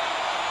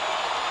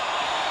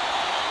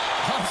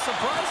 Comes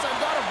surprised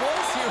I've got a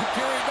voice here,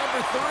 period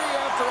number 3,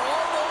 after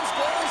all those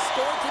goals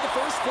scored through the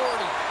first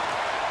 40.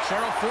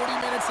 Cheryl,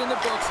 40 minutes in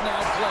the books now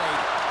played.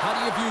 How do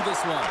you view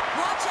this one?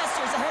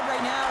 Rochester's ahead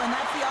right now, and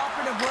that's the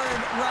operative word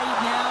right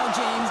now,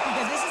 James,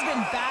 because this has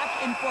been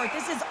back and forth.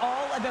 This is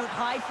all about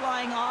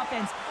high-flying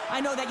offense. I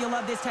know that you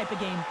love this type of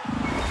game.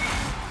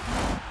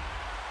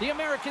 The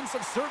Americans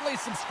have certainly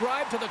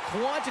subscribed to the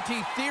quantity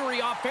theory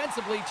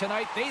offensively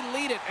tonight. They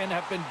lead it and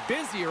have been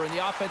busier in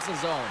the offensive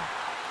zone.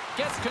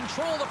 Gets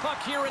control of the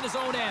puck here in his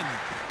own end.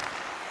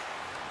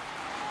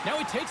 Now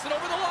he takes it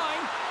over the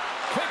line.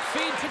 Quick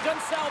feed to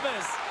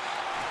Gonsalves.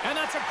 And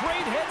that's a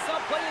great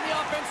heads-up play in the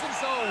offensive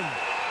zone.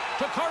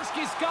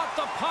 Tokarski's got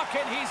the puck,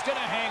 and he's going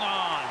to hang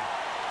on.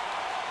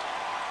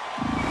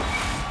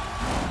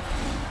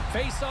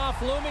 Face-off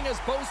looming as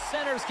both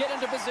centers get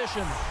into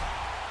position.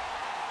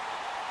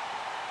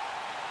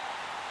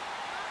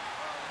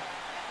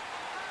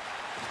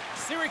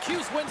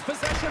 Syracuse wins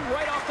possession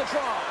right off the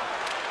draw.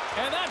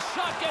 And that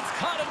shot gets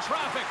caught in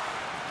traffic.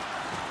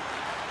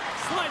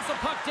 Slides the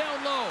puck down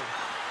low.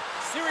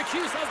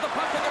 Syracuse has the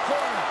puck in the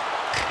corner.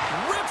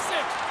 Rips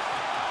it.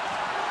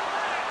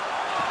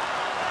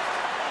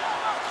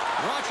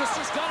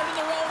 Rochester's got it in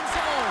their own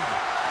zone.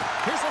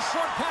 Here's a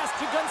short pass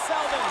to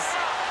Gonsalves.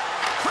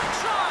 Quick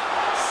shot.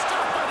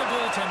 Stopped by the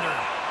goaltender.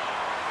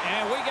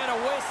 And we get a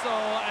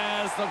whistle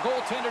as the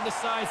goaltender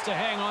decides to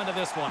hang on to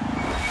this one.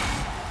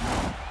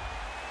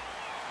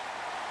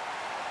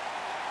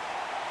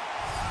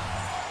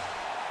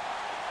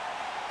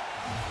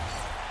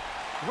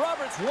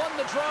 Roberts won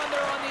the draw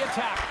there on the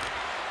attack.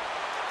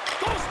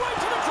 Goes right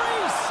to the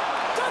crease.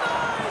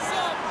 Denies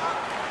him.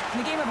 In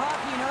the game of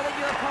hockey, you know that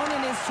your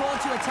opponent is told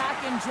to attack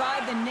and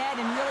drive the net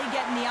and really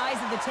get in the eyes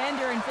of the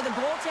tender. And for the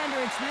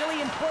goaltender, it's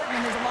really important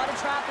when there's a lot of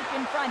traffic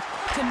in front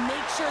to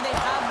make sure they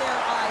have their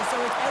eyes.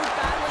 So it's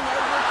out-battling,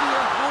 outworking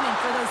your opponent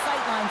for those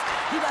sight lines.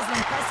 He does an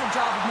impressive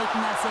job of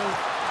making that save.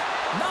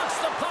 Knocks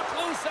the puck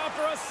loose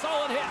after a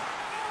solid hit.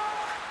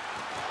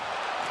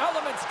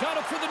 Element's got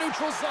it through the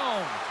neutral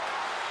zone.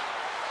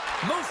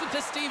 Moves it to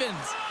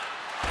Stevens.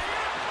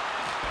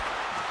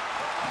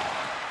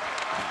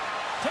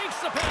 Takes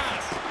the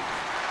pass.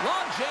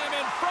 Long jam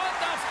in front.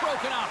 That's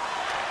broken up.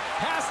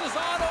 Passes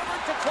on over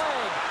to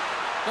Clay.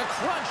 The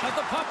crunch of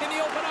the puck in the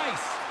open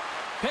ice.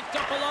 Picked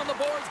up along the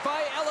boards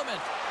by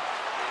Element.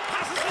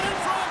 Passes it in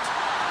front.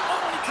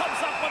 Oh, and he comes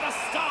up with a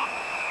stop.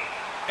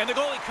 And the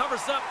goalie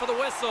covers up for the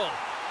whistle.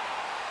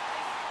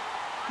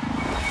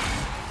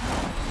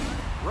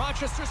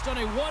 Rochester's done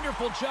a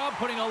wonderful job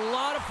putting a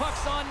lot of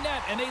pucks on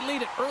net, and they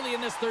lead it early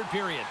in this third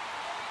period.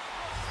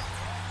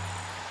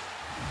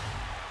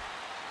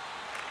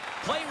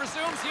 Play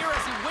resumes here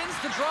as he wins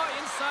the draw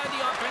inside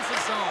the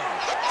offensive zone.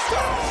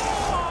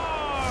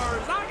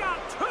 Scores! I got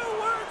 2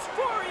 words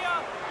for you.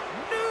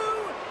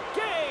 New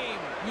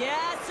game.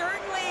 Yeah,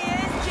 certainly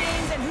is,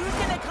 James. And who's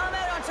going to come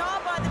out on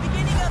top at the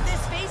beginning of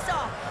this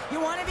face-off?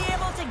 You want to be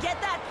able to get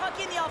that puck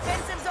in the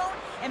offensive zone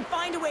and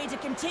find a way to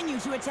continue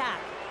to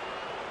attack.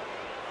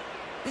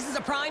 This is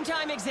a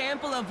prime-time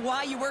example of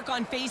why you work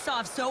on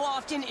face-offs so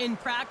often in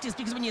practice,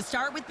 because when you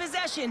start with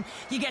possession,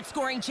 you get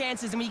scoring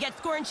chances. And when you get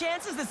scoring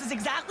chances, this is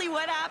exactly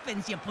what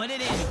happens. You put it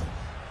in.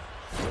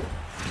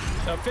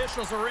 The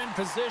officials are in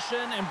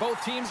position, and both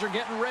teams are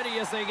getting ready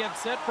as they get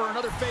set for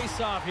another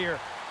face-off here.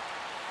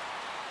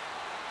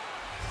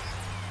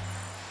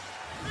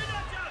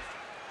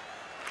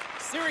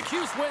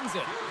 Syracuse wins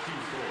it.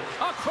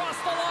 Across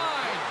the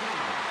line.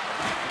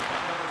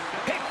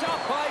 Picked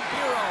up by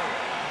Bureau.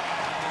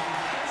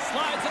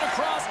 Slides it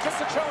across to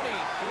Ciccone.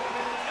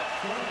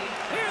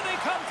 Here they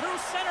come through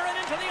center and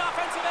into the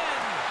offensive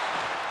end.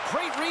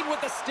 Great read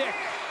with the stick.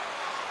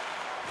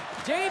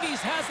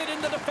 Davies has it in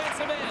the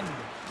defensive end.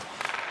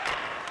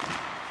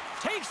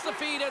 Takes the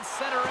feed at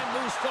center and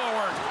moves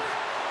forward.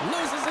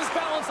 Loses his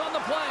balance on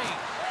the play.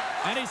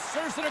 And he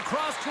serves it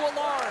across to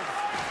Allard.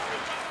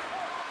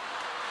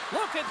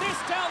 Look at this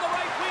down the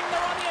right wing.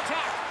 They're on the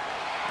attack.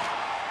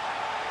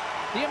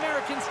 The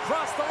Americans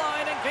cross the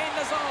line and gain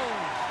the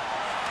zone.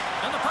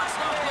 And the puck's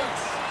knocked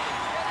loose.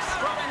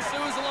 Scrum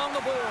ensues along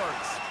the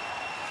boards.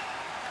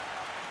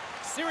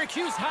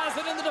 Syracuse has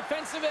it in the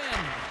defensive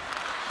end.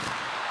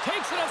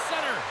 Takes it at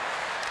center.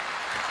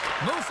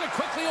 Moves it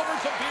quickly over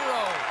to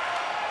Bureau.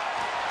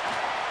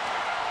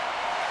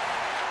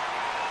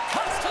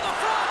 Cuts to the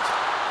front.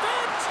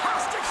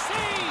 Fantastic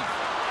save.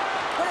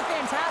 What a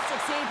fantastic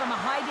save from a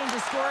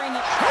high-danger scoring.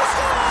 He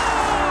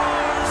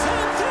scores!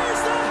 And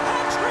there's the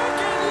hat trick,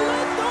 and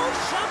let those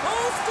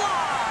chapeaus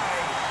fly.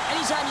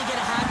 Anytime you get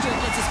a hat trick,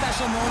 it's a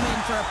special moment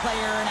for a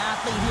player, an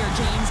athlete here,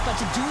 James. But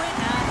to do it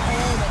at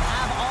home and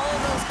have all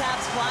of those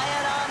caps fly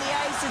out on the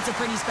ice, it's a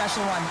pretty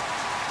special one.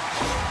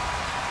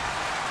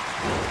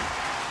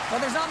 Well,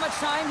 there's not much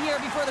time here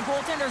before the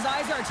goaltender's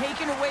eyes are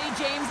taken away,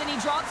 James, and he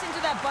drops into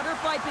that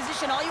butterfly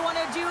position. All you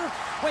want to do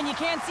when you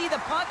can't see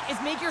the puck is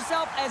make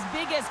yourself as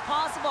big as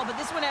possible.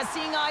 But this one has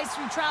seeing eyes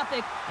through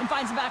traffic and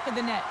finds the back of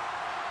the net.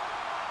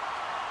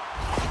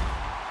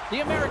 The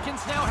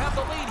Americans now have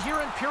the lead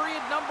here in period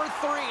number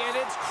 3, and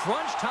it's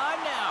crunch time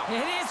now.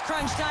 It is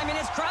crunch time, and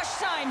it's crush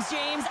times,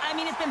 James. I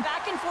mean, it's been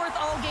back and forth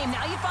all game.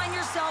 Now you find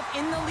yourself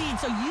in the lead,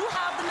 so you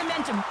have the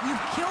momentum.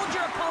 You've killed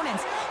your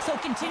opponents, so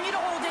continue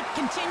to hold it,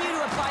 continue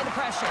to apply the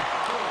pressure.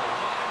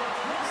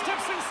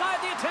 Steps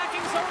inside the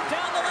attacking zone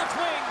down the left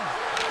wing.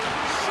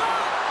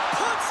 Shot!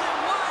 Puts it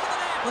wide of the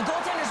net. The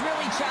goaltender's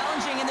really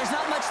challenging, and there's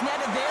not much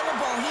net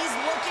available. He's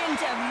looking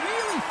to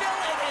really fill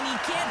it, and he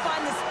can't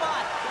find the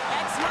spot.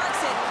 X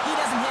marks it. He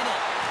doesn't hit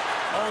it.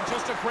 Oh,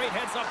 just a great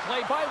heads-up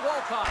play by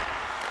Walcott.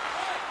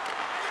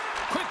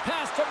 Quick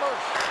pass to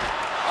Merck.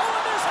 Oh,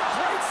 and there's a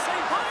great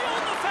save by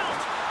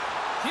Oldefelt.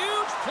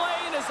 Huge play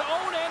in his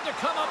own end to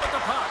come up with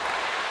the puck.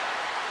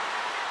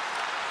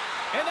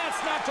 And that's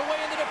knocked away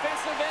in the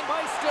defensive end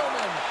by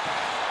Stillman.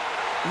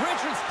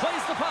 Richards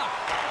plays the puck.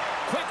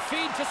 Quick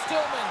feed to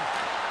Stillman.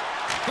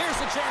 Here's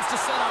a chance to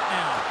set up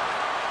now.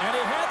 And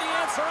he had the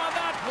answer on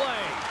that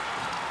play.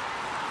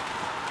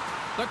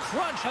 The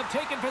Crunch have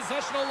taken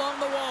possession along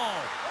the wall.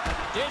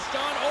 Dished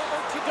on over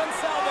to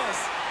Gonsalves.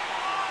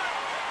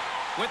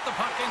 With the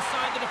puck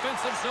inside the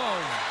defensive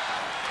zone.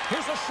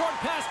 Here's a short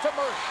pass to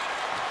Merck.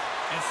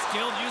 And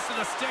skilled use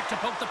of the stick to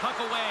poke the puck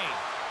away.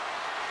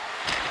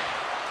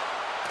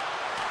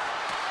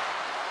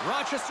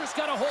 Rochester's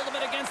got a hold of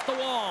it against the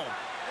wall.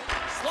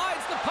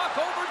 Slides the puck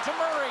over to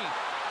Murray.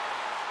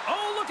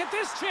 Oh, look at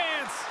this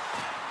chance.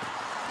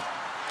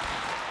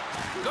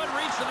 Good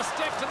reach of the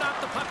stick to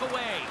knock the puck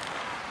away.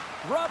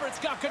 Roberts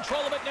got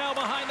control of it now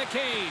behind the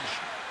cage.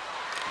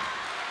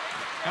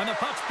 And the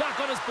puck's back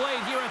on his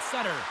blade here at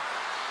center.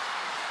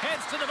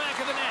 Heads to the back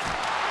of the net.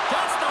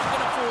 That's not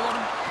going to fool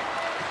him.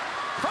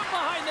 From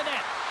behind the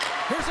net.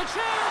 Here's a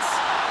chance.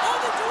 Oh,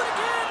 they do it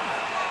again.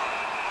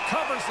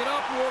 Covers it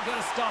up, and we'll get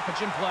a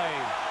stoppage in play.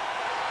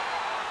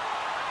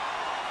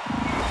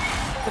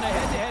 In a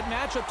head-to-head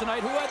matchup tonight,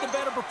 who had the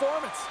better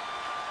performance?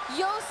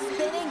 Yost's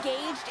been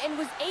engaged and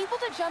was able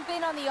to jump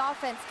in on the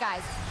offense,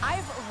 guys.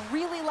 I've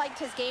really liked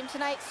his game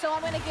tonight, so I'm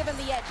going to give him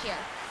the edge here.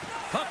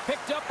 Puck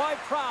picked up by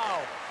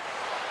Prow.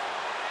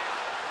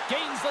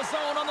 Gains the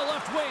zone on the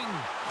left wing.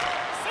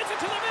 Sends it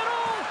to the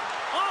middle.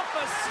 Off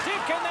a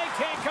stick, and they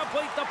can't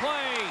complete the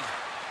play.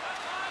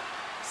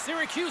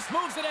 Syracuse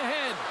moves it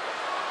ahead.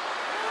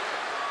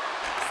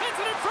 Sends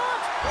it in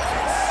front.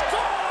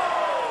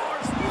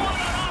 Scores!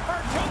 What an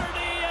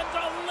opportunity, and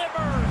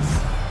delivers.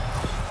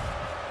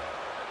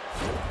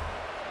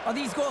 Oh,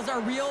 these goals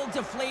are real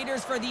deflators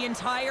for the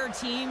entire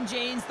team.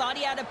 James thought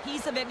he had a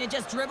piece of it, and it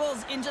just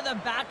dribbles into the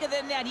back of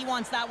the net. He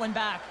wants that one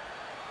back.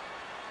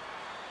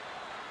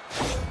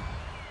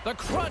 The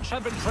Crunch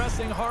have been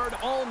pressing hard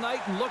all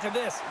night, and look at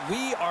this.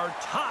 We are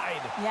tied.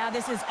 Yeah,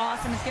 this is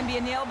awesome. It's going to be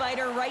a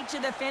nail-biter right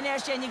to the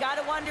finish, and you got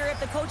to wonder if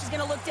the coach is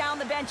going to look down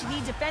the bench. You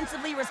need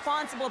defensively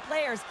responsible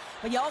players,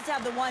 but you also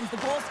have the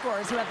goal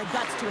scorers, who have the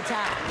guts to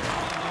attack.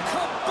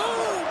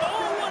 Kaboom!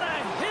 Oh, what a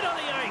hit on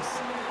the ice.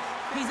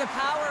 He's a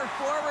power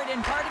forward, and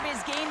part of his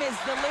game is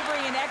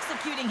delivering and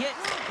executing hits.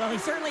 Well,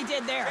 he certainly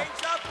did there.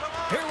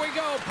 Here we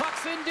go.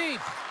 Puck's in deep.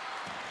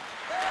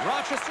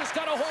 Rochester's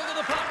got a hold of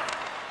the puck.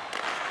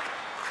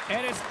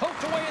 And it's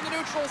poked away in the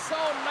neutral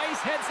zone. Nice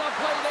heads-up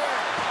play there.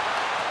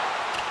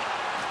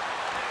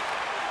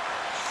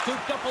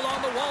 Scooped up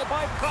along the wall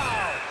by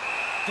Prow.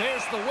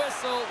 There's the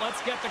whistle. Let's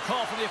get the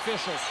call from the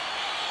officials.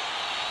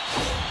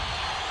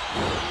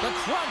 The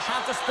Crunch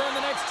have to spend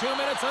the next 2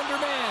 minutes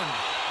undermanned.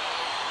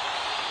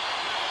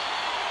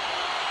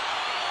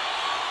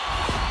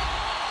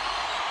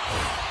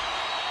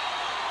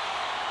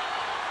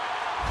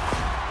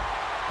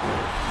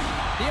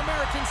 The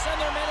Americans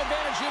send their man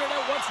advantage unit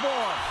out once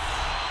more.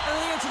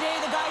 Earlier today,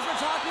 the guys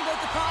were talking about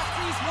the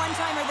cross-crease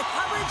one-timer. The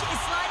coverage is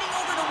sliding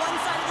over to one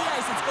side of the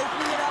ice. It's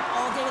opening it up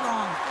all day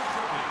long.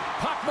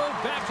 Puck moved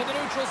back to the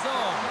neutral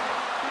zone.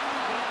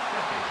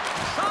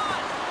 Shot!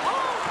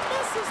 Oh,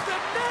 misses the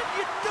net.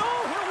 You know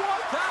he'll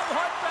want that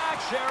one back,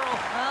 Cheryl.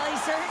 Well, he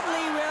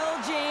certainly will,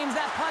 James.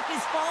 That puck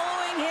is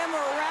following him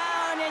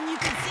around, and you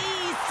can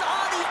see he saw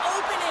the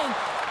opening,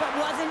 but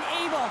wasn't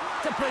able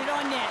to put it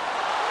on net.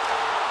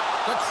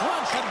 The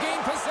Crunch have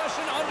gained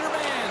possession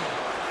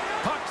undermanned.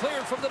 Puck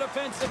cleared from the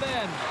defensive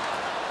end.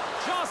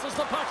 Jostles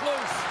the puck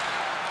loose.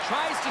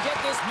 Tries to get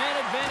this man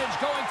advantage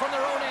going from their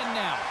own end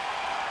now.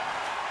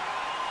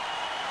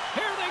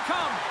 Here they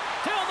come.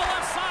 Down the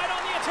left side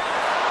on the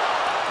attack.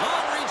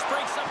 Long reach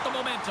breaks up the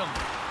momentum.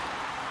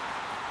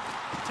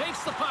 Takes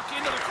the puck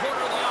into the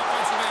corner of the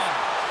offensive end.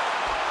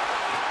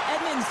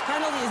 Edmonds'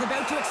 penalty is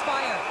about to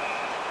expire.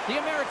 The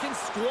Americans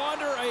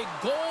squander a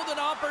golden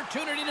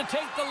opportunity to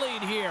take the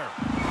lead here.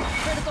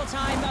 Critical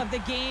time of the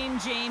game,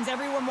 James.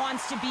 Everyone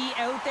wants to be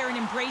out there and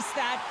embrace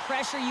that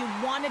pressure. You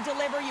want to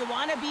deliver, you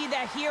want to be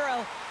the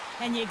hero,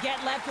 and you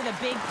get left with a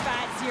big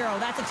fat 0.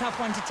 That's a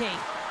tough one to take.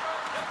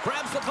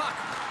 Grabs the puck.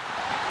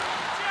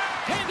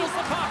 Handles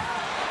the puck.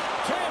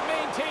 Can't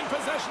maintain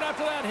possession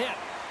after that hit.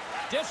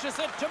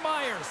 Dishes it to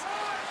Myers.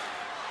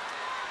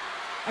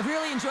 I've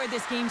really enjoyed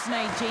this game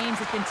tonight, James.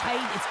 It's been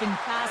tight, it's been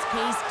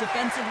fast-paced,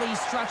 defensively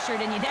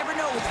structured, and you never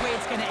know which way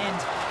it's going to end.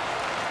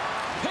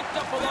 Picked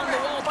up along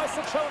the wall by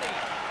Ciccone.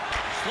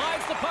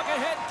 Slides the puck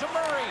ahead to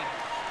Murray.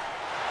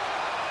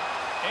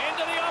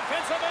 Into the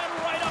offensive end,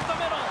 right up the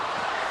middle.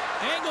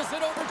 Angles it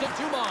over to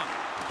Dumont.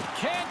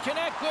 Can't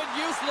connect. Good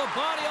use of the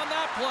body on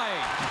that play.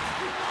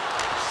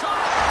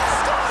 Shot.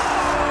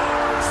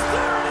 Scores!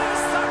 There it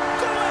is, the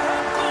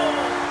go-ahead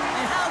goal.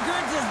 And how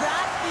good does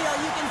that feel?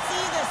 You can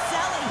see the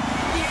selling.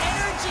 The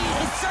energy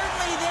is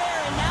certainly there,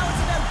 and now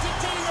it's about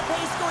dictating the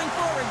pace going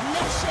forward.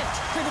 Next shift,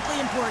 critically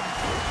important.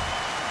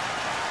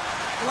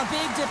 Well, a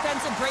big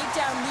defensive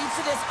breakdown leads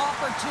to this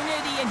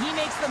opportunity, and he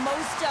makes the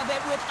most of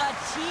it with a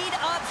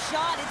teed-up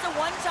shot. It's a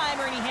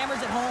one-timer, and he hammers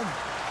it home.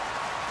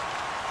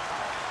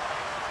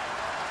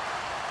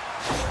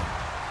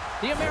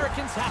 The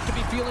Americans have to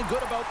be feeling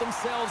good about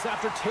themselves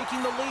after taking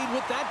the lead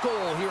with that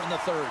goal here in the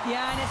third.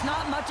 Yeah, and it's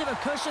not much of a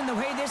cushion the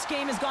way this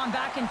game has gone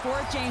back and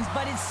forth, James,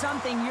 but it's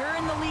something. You're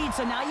in the lead,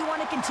 so now you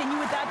want to continue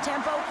with that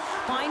tempo.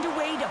 Find a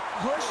way to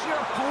push your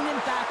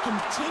opponent back.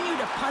 Continue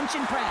to punch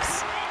and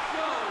press.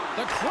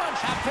 The Crunch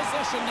have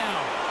possession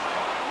now.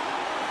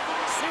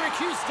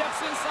 Syracuse steps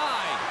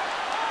inside.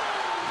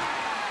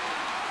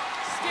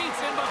 Skates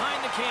in behind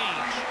the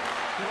cage.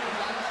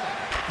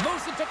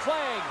 Moves it to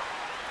Clegg.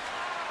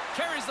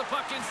 Carries the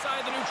puck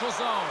inside the neutral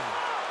zone.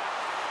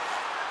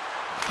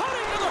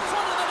 Cutting to the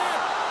front of the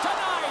net.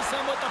 Denies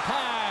him with the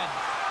pad.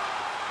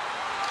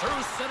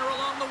 Through center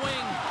along the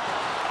wing.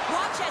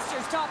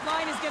 Rochester's top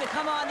line is going to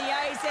come on the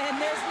ice, and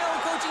there's no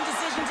coaching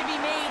decision to be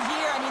made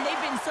here. I mean,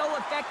 they've been so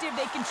effective.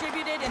 They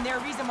contributed, and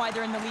they're a reason why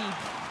they're in the lead.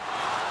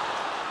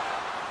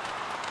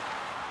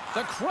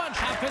 The Crunch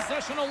have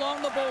possession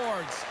along the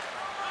boards.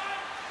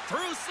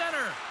 Through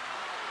center.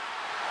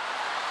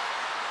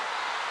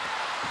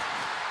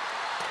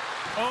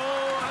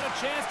 Oh, had a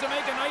chance to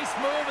make a nice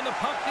move, and the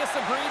puck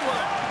disagreed with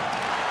him.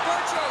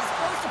 Fortress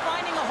close to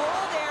finding a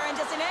hole there, and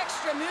just an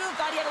extra move.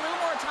 Thought he had a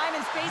little more time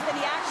and space than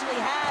he actually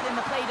had, and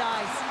the play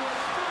dies.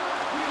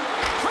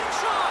 Quick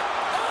shot!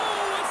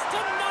 Oh, it's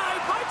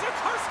denied by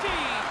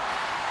Tukarski!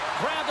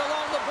 Grabbed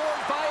along the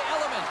board by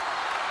Element.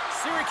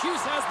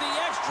 Syracuse has the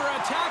extra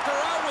attacker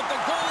out with the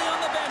goalie on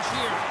the bench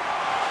here.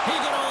 He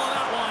got all of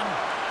that one.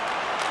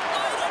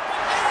 Wide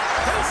open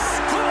net! They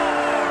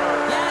score!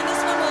 Yeah, and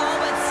this one will all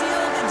but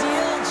seal the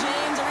deal,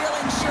 James. A real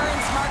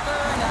insurance marker,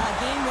 and a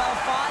game well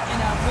fought, and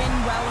a win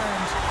well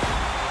earned.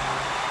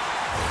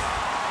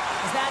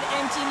 As that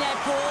empty net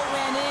goal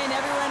went in,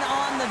 everyone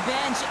on the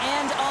bench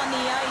and on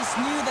the ice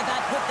knew that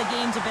that put the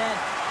game to bed.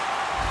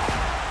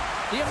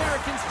 The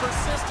Americans'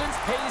 persistence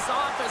pays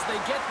off as they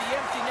get the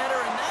empty netter,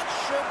 and that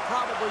should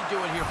probably do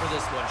it here for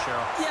this one,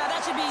 Cheryl. Yeah,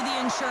 that should be the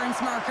insurance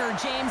marker,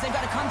 James. They've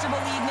got a comfortable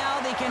lead now.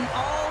 They can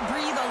all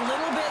breathe a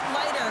little bit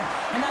lighter,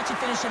 and that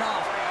should finish it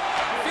off.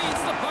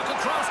 Feeds the puck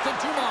across to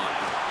Dumont.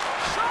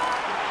 Shot!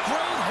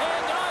 Great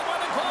hand eye by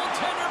the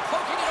goaltender,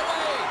 poking it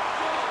away.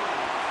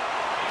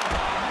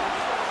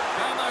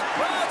 And the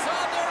crowd's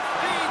on their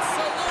feet,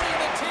 saluting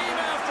the team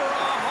after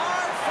a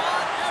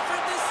hard-fought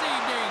effort this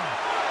evening.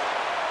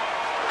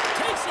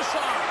 Takes a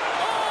shot.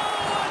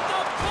 Oh, and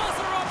the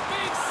buzzer, a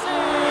big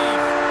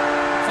save.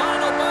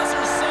 Final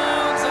buzzer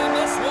sounds, and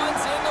this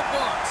one's in the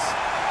books.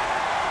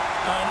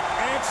 An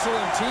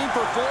excellent team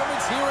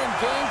performance here in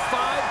Game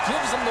 5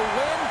 gives them the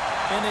win,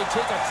 and they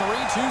take a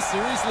 3-2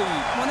 series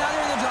lead. Well, now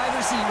they're in the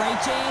driver's seat, right,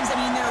 James? I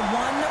mean, they're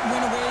one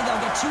win away.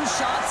 They'll get 2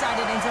 shots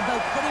at it, and it's about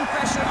putting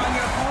pressure on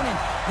your opponent.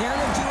 They're in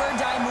a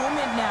do-or-die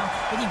moment now,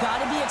 but you got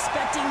to be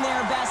expecting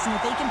their best, and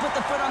if they can put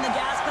the foot on the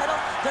gas pedal,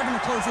 they're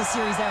going to close this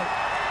series out.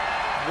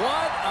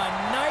 What a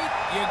night.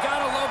 You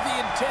gotta love the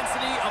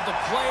intensity of the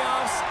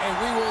playoffs, and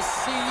we will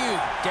see you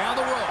down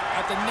the road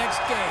at the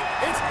next game.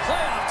 It's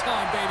playoff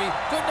time, baby.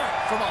 Good night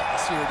from all of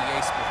us here at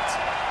EA Sports.